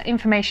 their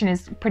information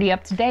is pretty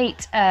up to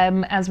date.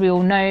 As we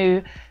all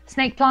know,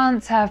 snake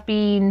plants have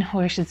been,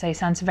 or I should say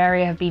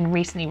Sansevieria, have been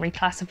recently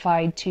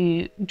reclassified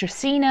to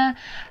Dracaena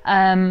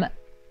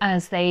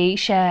as they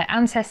share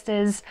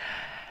ancestors.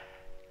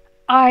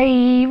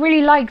 I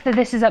really like that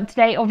this is up to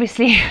date.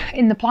 Obviously,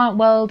 in the plant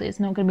world, it's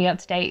not going to be up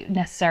to date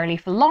necessarily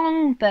for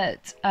long,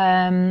 but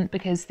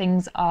because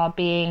things are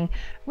being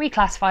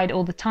reclassified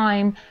all the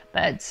time.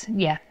 But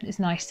yeah, it's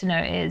nice to know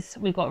it is.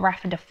 We've got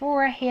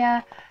Rhaphidophora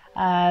here.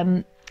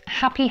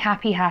 Happy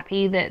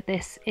that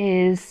this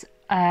is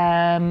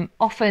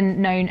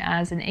often known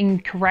as an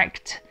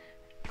incorrect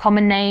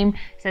common name.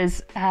 It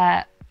says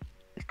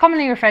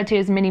commonly referred to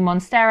as mini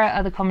monstera.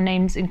 Other common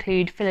names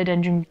include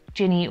Philodendron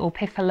ginny or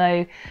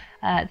piccolo.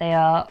 They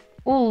are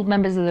all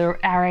members of the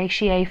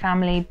Araceae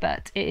family,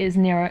 but it is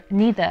neither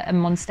a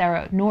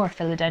monstera nor a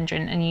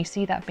philodendron, and you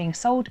see that being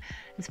sold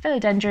as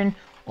philodendron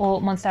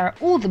or monstera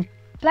all the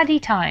bloody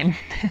time.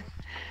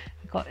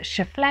 We've got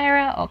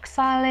Schefflera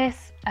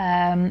oxalis,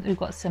 we've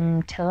got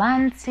some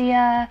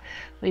Tillandsia,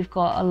 we've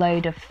got a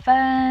load of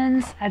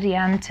ferns,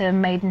 Adiantum,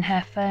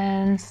 maidenhair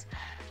ferns.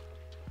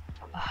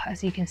 Oh,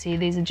 as you can see,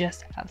 these are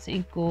just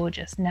absolutely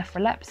gorgeous.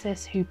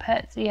 Nephrolepsis,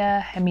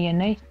 Hupertia,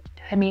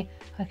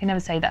 I can never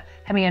say that,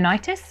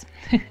 Hemionitis.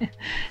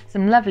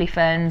 Some lovely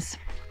ferns.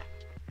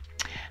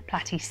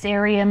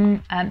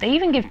 Platycerium. They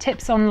even give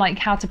tips on like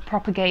how to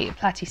propagate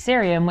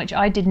Platycerium, which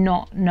I did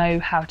not know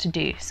how to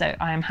do. So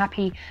I am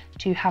happy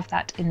to have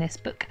that in this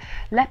book.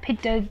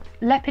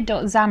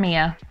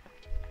 Lepidoxamia.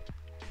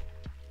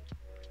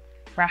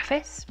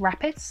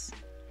 Rapis.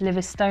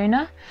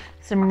 Livistona.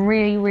 Some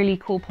really, really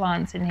cool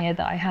plants in here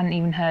that I hadn't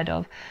even heard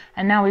of.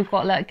 And now we've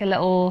got like a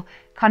little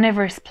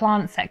carnivorous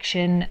plant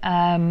section,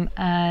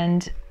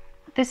 and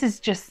this is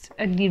just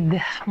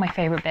my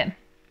favorite bit.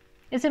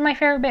 Is it my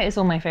favorite bit? It's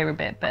all my favorite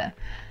bit, but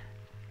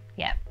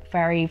yeah,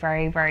 very,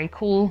 very, very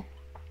cool.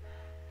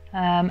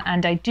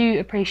 And I do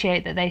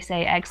appreciate that they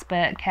say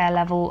expert care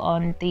level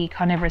on the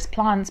carnivorous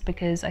plants,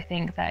 because I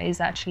think that is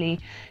actually,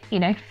 you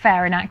know,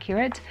 fair and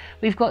accurate.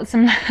 We've got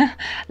some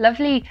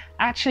lovely,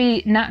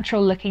 actually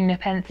natural looking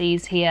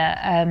Nepenthes here.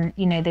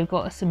 You know, they've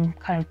got some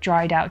kind of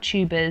dried out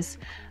tubers,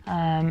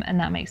 and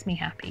that makes me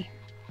happy.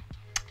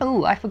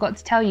 Oh, I forgot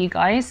to tell you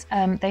guys,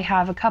 they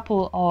have a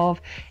couple of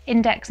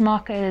index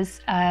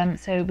markers.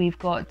 So we've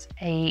got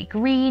a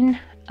green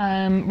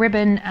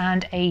ribbon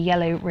and a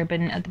yellow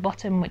ribbon at the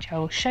bottom, which I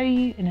will show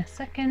you in a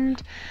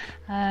second.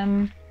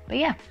 But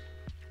yeah,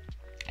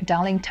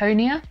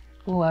 Darlingtonia,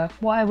 or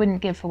what I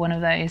wouldn't give for one of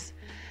those.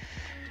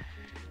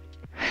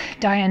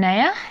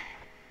 Dionea,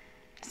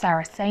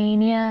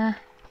 Sarracenia,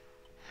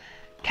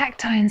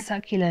 Cacti and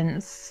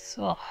succulents.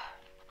 Oh,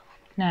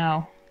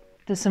 now,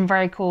 there's some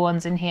very cool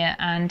ones in here,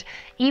 and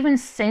even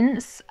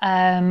since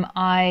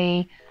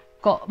I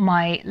got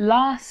my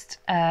last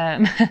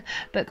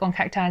book on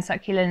cacti and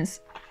succulents,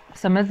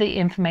 some of the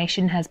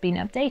information has been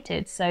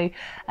updated. So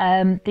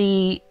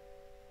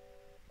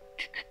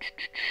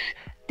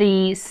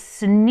the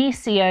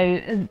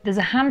Senecio, there's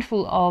a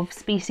handful of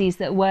species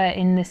that were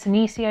in the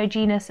Senecio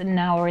genus and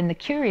now are in the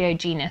Curio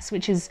genus,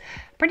 which is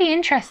pretty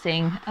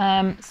interesting.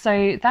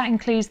 So that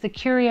includes the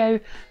Curio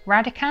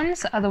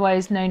radicans,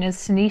 otherwise known as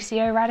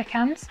Senecio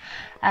radicans,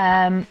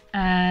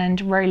 and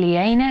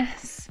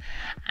Rolianus,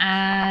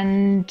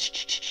 and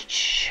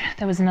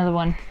there was another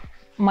one.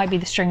 Might be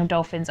the string of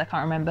dolphins, I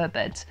can't remember,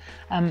 but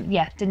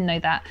yeah, didn't know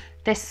that.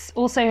 This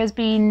also has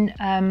been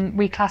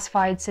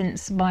reclassified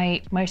since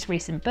my most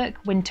recent book,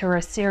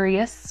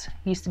 Winteracerius,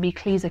 used to be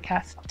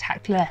Cleisocactus,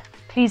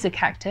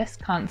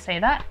 can't say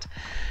that.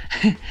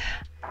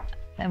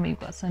 Then we've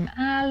got some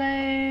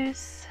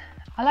aloes.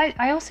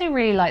 I also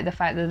really like the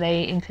fact that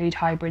they include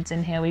hybrids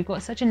in here. We've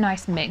got such a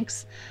nice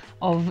mix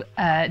of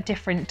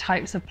different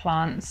types of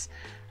plants.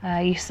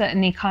 You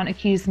certainly can't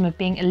accuse them of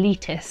being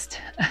elitist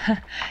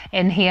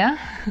in here.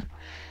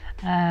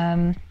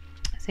 So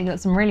you've got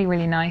some really,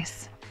 really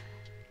nice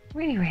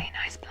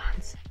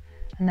plants.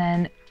 And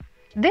then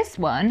this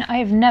one, I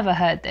have never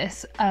heard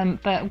this,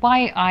 but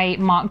why I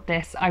marked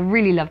this, I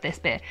really love this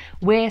bit.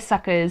 We're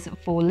suckers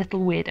for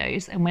little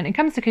weirdos, and when it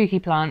comes to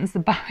kooky plants, the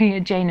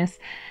Bowia Janus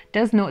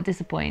does not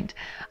disappoint.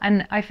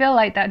 And I feel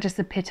like that just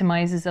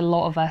epitomizes a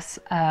lot of us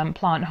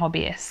plant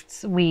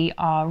hobbyists. We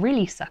are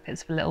really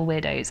suckers for little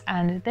weirdos,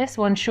 and this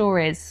one sure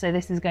is, so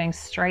this is going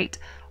straight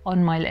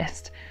on my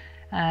list.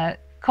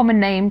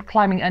 Common name,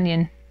 climbing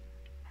onion.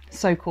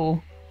 So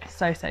cool,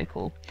 so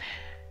cool.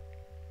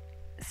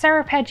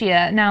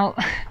 Plantopedia. Now,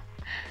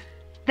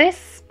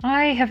 this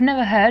I have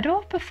never heard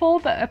of before,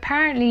 but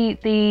apparently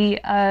the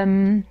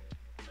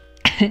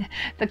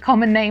the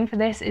common name for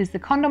this is the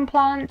condom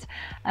plant.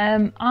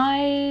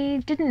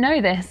 I didn't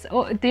know this.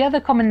 The other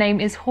common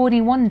name is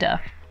horny wonder.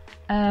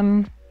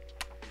 Do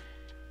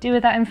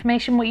with that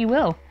information what you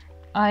will.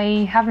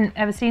 I haven't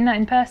ever seen that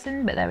in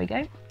person, but there we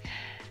go.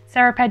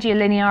 Plantopedia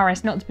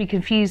linearis, not to be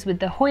confused with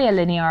the Hoya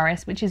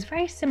linearis, which is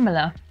very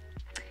similar.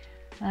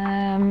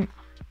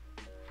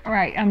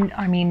 Right,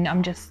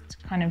 I'm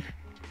just kind of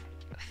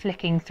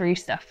flicking through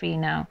stuff for you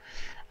now.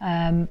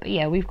 But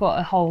yeah, we've got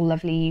a whole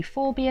lovely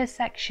euphorbia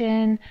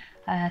section,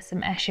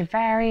 some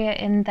echeveria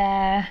in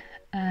there,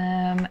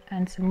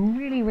 and some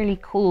really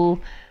cool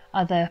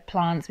other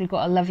plants. We've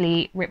got a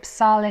lovely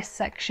ripsalis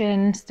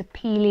section,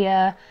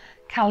 stapelia,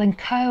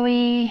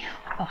 kalanchoe.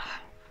 Oh,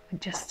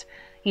 just,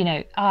 you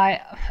know,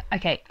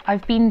 okay,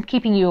 I've been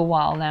keeping you a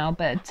while now,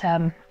 but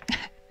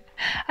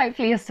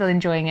hopefully you're still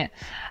enjoying it.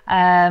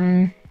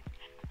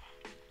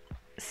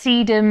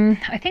 Sedum,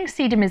 I think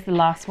sedum is the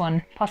last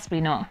one,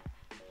 possibly not.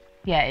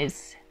 Yeah, it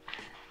is.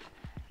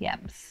 Yeah.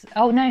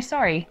 Oh no,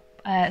 sorry.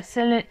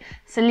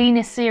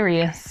 Selena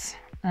Sirius,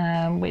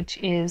 which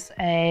is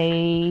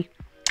a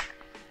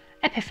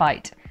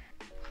epiphyte.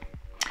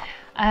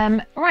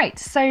 Right,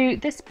 so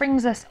this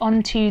brings us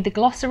on to the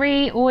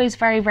glossary. Always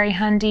very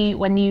handy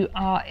when you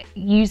are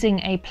using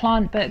a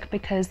plant book,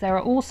 because there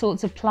are all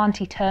sorts of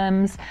planty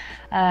terms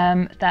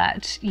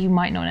that you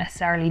might not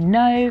necessarily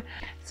know.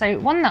 So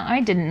one that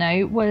I didn't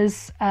know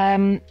was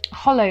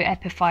hollow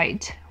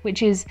epiphyte,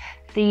 which is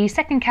the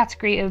second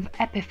category of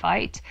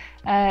epiphyte.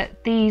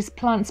 These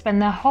plants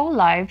spend their whole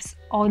lives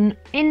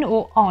in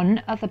or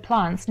on other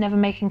plants, never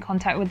making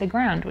contact with the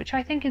ground, which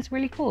I think is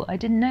really cool. I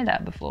didn't know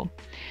that before.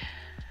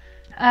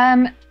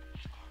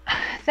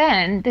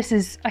 Then this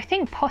is, I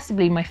think,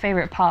 possibly my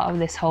favorite part of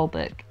this whole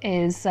book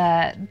is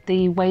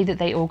the way that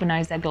they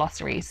organize their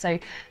glossaries. So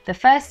the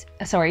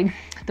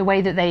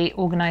way that they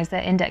organize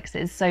their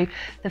indexes. So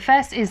the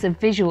first is a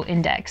visual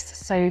index.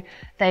 So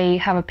they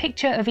have a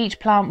picture of each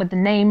plant with the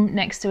name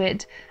next to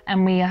it,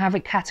 and we have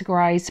it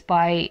categorized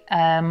by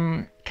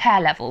care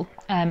level.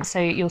 So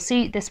you'll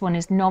see this one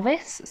is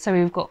novice. So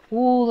we've got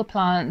all the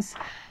plants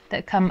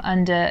that come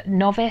under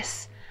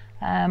novice,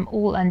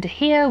 all under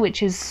here,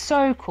 which is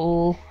so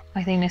cool.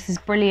 I think this is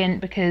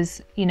brilliant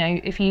because, you know,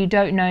 if you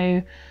don't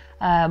know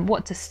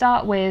what to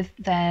start with,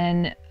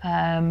 then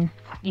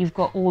you've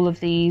got all of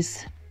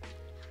these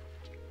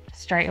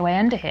straight away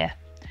under here.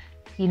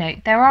 You know,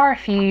 there are a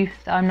few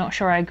that I'm not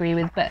sure I agree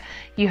with, but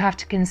you have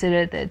to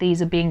consider that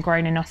these are being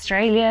grown in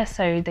Australia,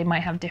 so they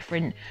might have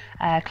different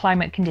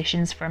climate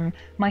conditions from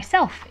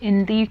myself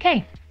in the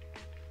UK.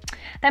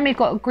 Then we've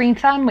got green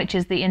thumb, which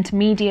is the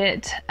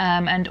intermediate,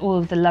 and all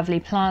of the lovely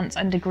plants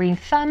under green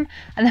thumb.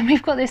 And then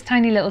we've got this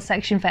tiny little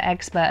section for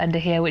expert under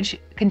here, which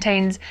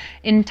contains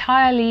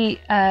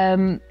entirely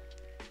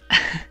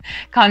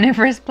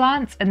carnivorous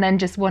plants, and then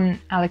just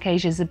one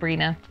Alocasia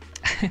zebrina,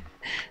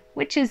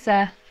 which is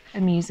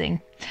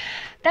amusing.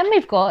 Then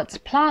we've got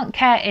plant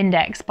care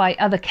index by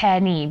other care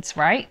needs,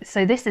 right?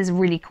 So this is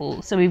really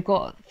cool. So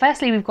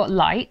firstly we've got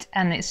light,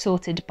 and it's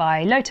sorted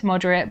by low to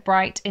moderate,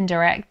 bright,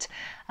 indirect,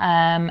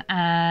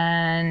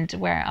 and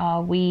where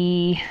are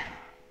we?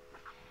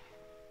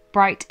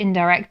 Bright,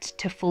 indirect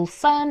to full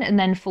sun, and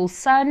then full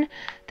sun.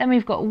 Then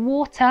we've got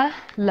water,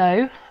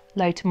 low,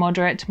 low to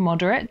moderate,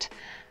 moderate,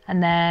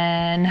 and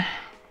then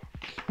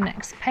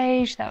next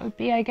page, that would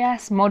be, I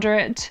guess,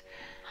 moderate,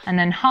 and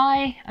then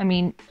high. I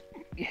mean,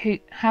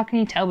 how can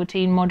you tell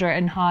between moderate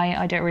and high?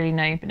 I don't really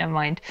know, but never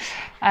mind.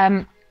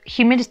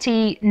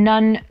 Humidity,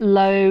 none,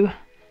 low,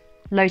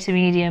 low to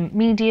medium,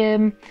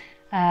 medium,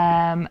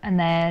 and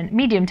then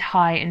medium to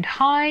high and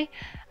high.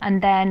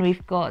 And then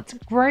we've got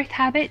growth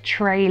habit,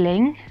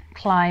 trailing,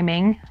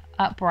 climbing,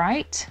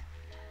 upright.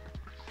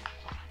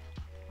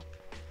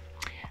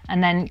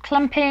 And then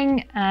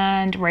clumping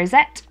and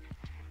rosette.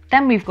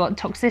 Then we've got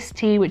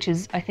toxicity, which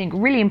is, I think,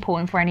 really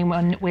important for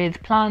anyone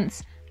with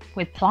plants.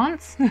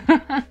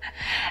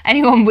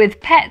 Anyone with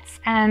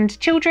pets and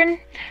children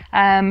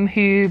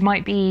who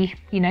might be,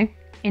 you know,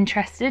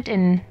 interested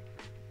in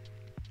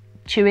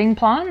chewing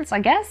plants, I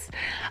guess.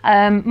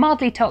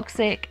 Mildly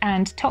toxic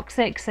and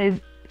toxic. So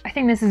I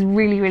think this is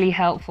really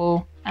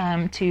helpful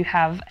to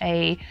have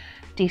a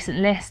decent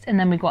list. And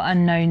then we've got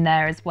unknown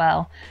there as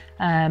well.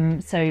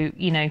 So,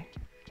 you know,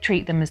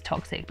 treat them as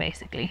toxic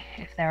basically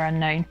if they're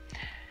unknown.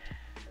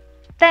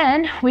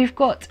 Then we've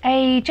got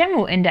a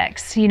general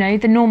index, you know,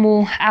 the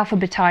normal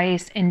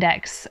alphabetized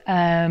index.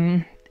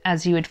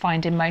 as you would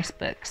find in most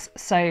books.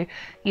 So,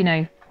 you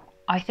know,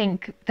 I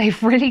think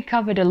they've really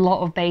covered a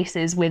lot of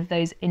bases with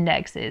those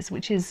indexes,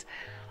 which is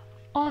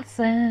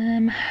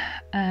awesome.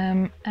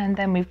 And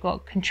then we've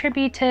got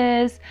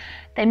contributors.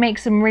 They make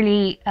some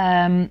really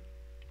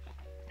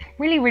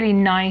really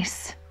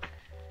nice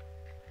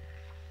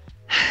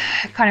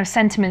kind of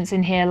sentiments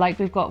in here. Like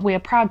we've got, we are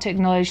proud to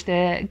acknowledge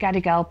the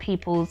Gadigal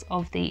peoples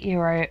of the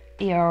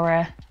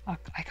Eora,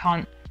 I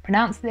can't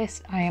pronounce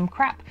this, I am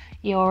crap,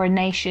 Eora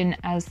nation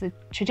as the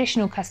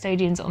traditional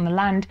custodians on the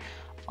land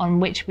on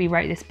which we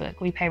wrote this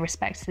book. We pay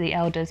respects to the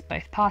elders,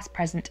 both past,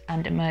 present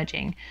and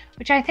emerging,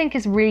 which I think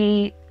is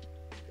really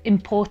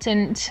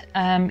important,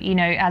 you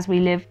know, as we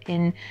live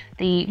in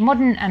the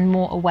modern and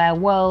more aware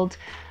world.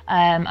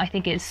 I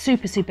think it's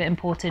super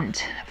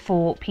important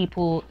for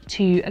people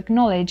to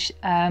acknowledge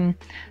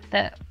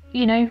that,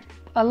 you know,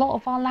 a lot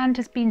of our land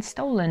has been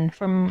stolen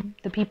from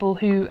the people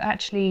who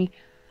actually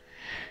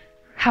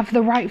have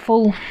the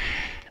rightful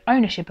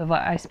ownership of it,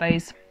 I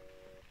suppose.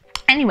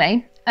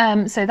 Anyway,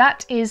 so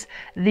that is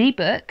the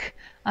book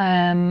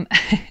in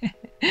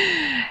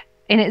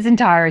its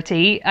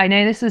entirety. I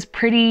know this was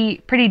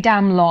pretty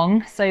damn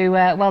long, so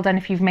well done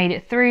if you've made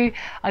it through.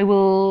 I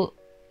will,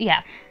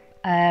 yeah,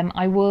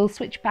 I will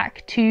switch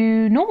back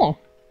to normal,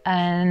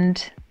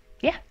 and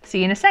yeah, see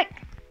you in a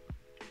sec.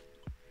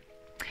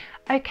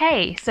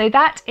 Okay, so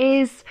that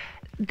is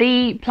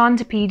the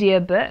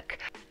Plantopedia book.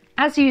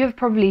 As you have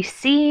probably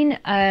seen,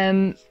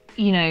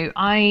 you know,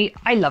 I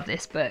love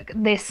this book.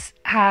 This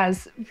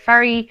has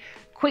very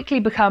quickly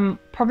become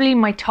probably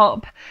my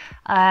top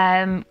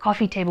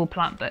coffee table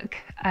plant book,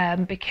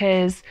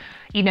 because,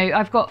 you know,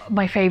 I've got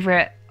my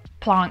favorite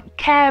plant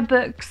care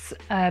books.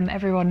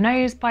 Everyone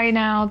knows by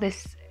now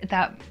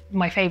that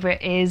my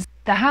favorite is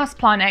The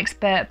Houseplant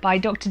Expert by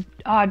Dr.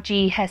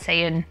 R.G.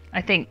 Hesseyan,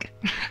 I think.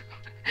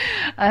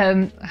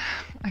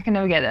 I can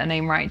never get that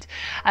name right.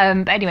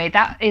 But anyway,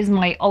 that is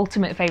my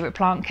ultimate favorite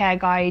plant care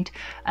guide.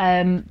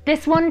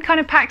 This one kind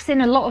of packs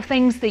in a lot of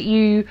things that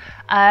you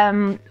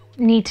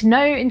need to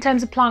know in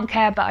terms of plant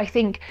care, but I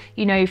think,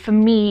 you know, for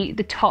me,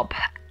 the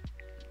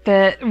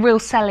real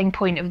selling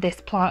point of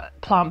this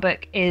plant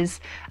book is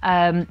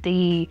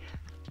the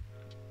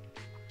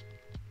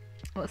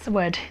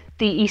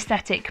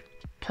aesthetic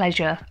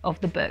pleasure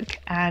of the book,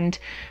 and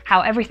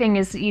how everything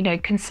is, you know,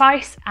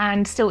 concise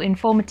and still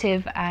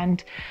informative,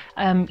 and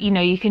you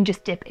know, you can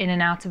just dip in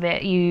and out of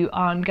it. You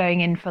aren't going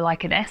in for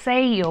like an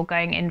essay, you're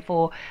going in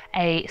for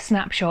a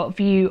snapshot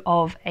view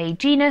of a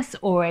genus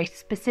or a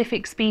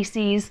specific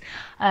species,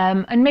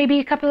 and maybe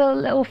a couple of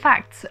little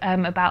facts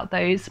about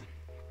those.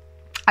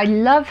 I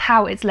love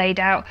how it's laid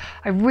out.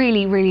 I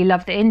really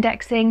love the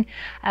indexing,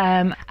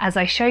 as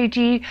I showed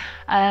you,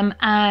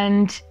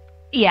 and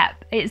yeah,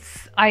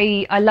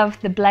 I love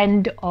the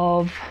blend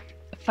of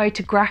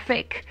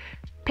photographic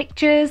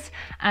pictures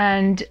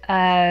and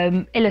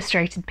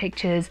illustrated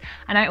pictures,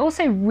 and I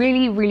also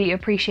really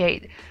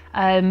appreciate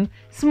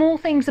small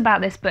things about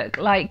this book,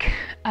 like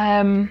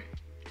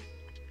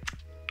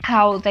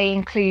how they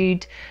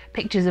include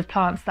pictures of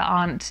plants that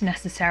aren't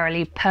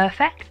necessarily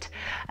perfect.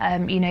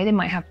 You know, they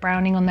might have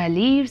browning on their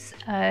leaves,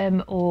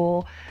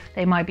 or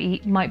they might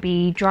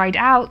be dried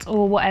out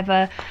or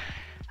whatever.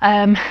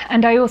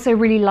 And I also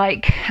really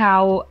like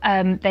how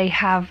they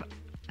have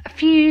a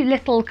few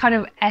little kind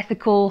of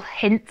ethical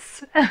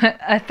hints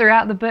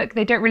throughout the book.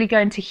 They don't really go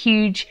into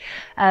huge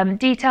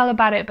detail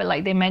about it, but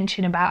like they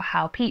mention about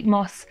how peat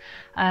moss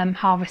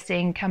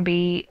harvesting can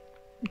be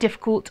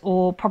difficult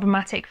or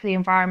problematic for the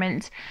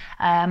environment.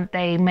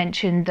 They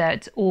mentioned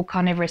that all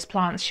carnivorous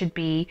plants should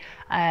be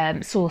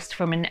sourced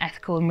from an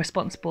ethical and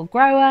responsible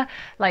grower.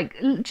 Like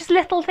just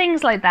little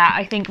things like that,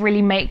 I think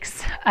really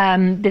makes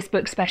this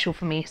book special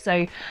for me.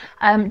 So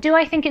do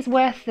I think it's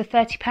worth the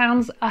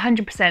 £30?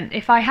 100%.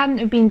 If I hadn't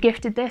have been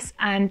gifted this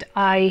and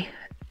I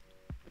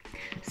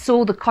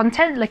saw the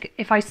content, like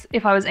if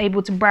I was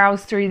able to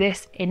browse through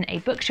this in a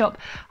bookshop,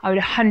 I would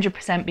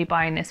 100% be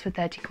buying this for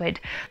 30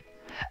 quid.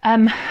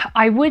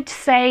 I would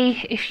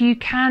say if you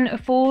can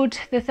afford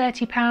the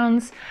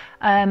 £30,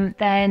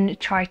 then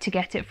try to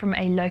get it from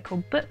a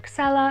local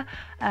bookseller,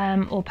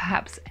 or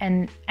perhaps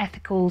an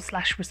ethical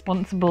 /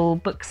 responsible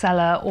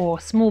bookseller or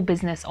small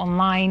business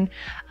online.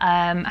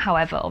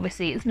 However,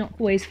 obviously it's not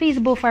always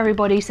feasible for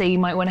everybody, so you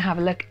might want to have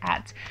a look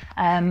at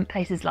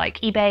places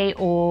like eBay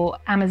or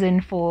Amazon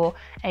for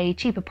a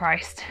cheaper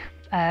priced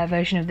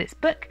version of this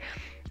book.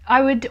 I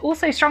would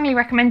also strongly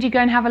recommend you go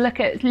and have a look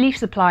at Leaf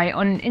Supply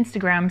on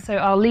Instagram. So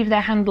I'll leave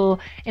their handle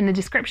in the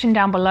description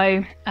down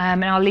below,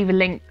 and I'll leave a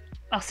link.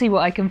 I'll see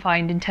what I can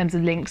find in terms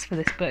of links for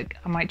this book.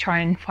 I might try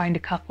and find a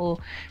couple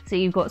so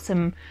you've got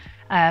some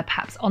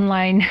perhaps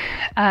online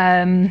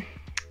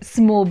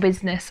small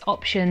business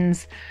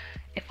options.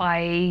 If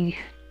I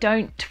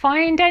don't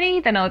find any,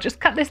 then I'll just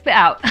cut this bit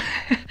out.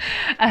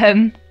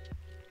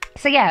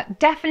 So yeah,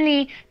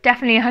 definitely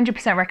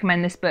 100%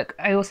 recommend this book.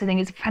 I also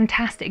think it's a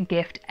fantastic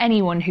gift.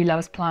 Anyone who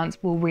loves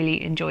plants will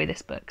really enjoy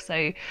this book.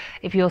 So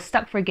if you're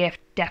stuck for a gift,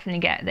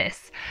 definitely get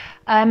this.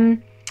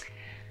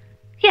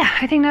 yeah,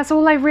 I think that's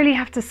all I really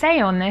have to say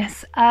on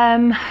this.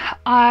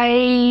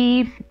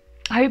 I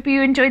hope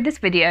you enjoyed this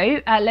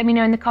video. Let me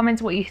know in the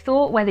comments what you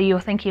thought, whether you're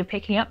thinking of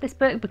picking up this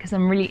book, because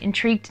I'm really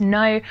intrigued to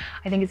know.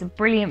 I think it's a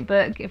brilliant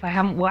book if I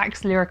haven't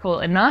waxed lyrical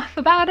enough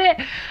about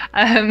it.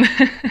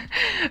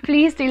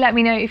 Please do let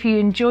me know if you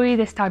enjoy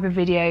this type of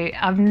video.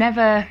 I've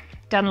never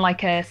done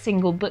like a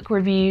single book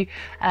review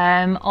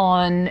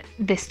on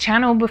this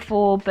channel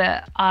before,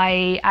 but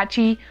I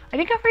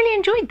think I've really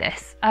enjoyed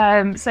this.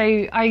 So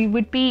I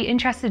would be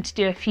interested to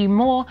do a few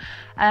more.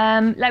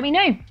 Let me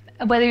know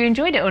whether you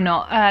enjoyed it or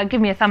not.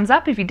 Give me a thumbs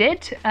up if you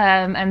did,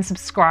 and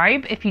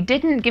subscribe. If you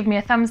didn't, give me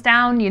a thumbs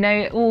down. You know,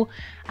 it all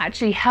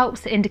actually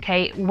helps to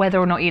indicate whether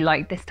or not you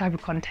like this type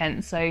of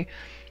content. So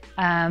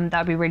that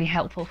would be really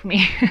helpful for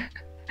me.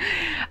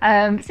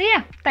 So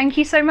yeah, thank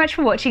you so much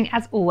for watching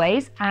as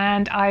always,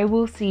 and I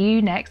will see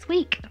you next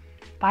week.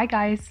 Bye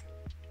guys.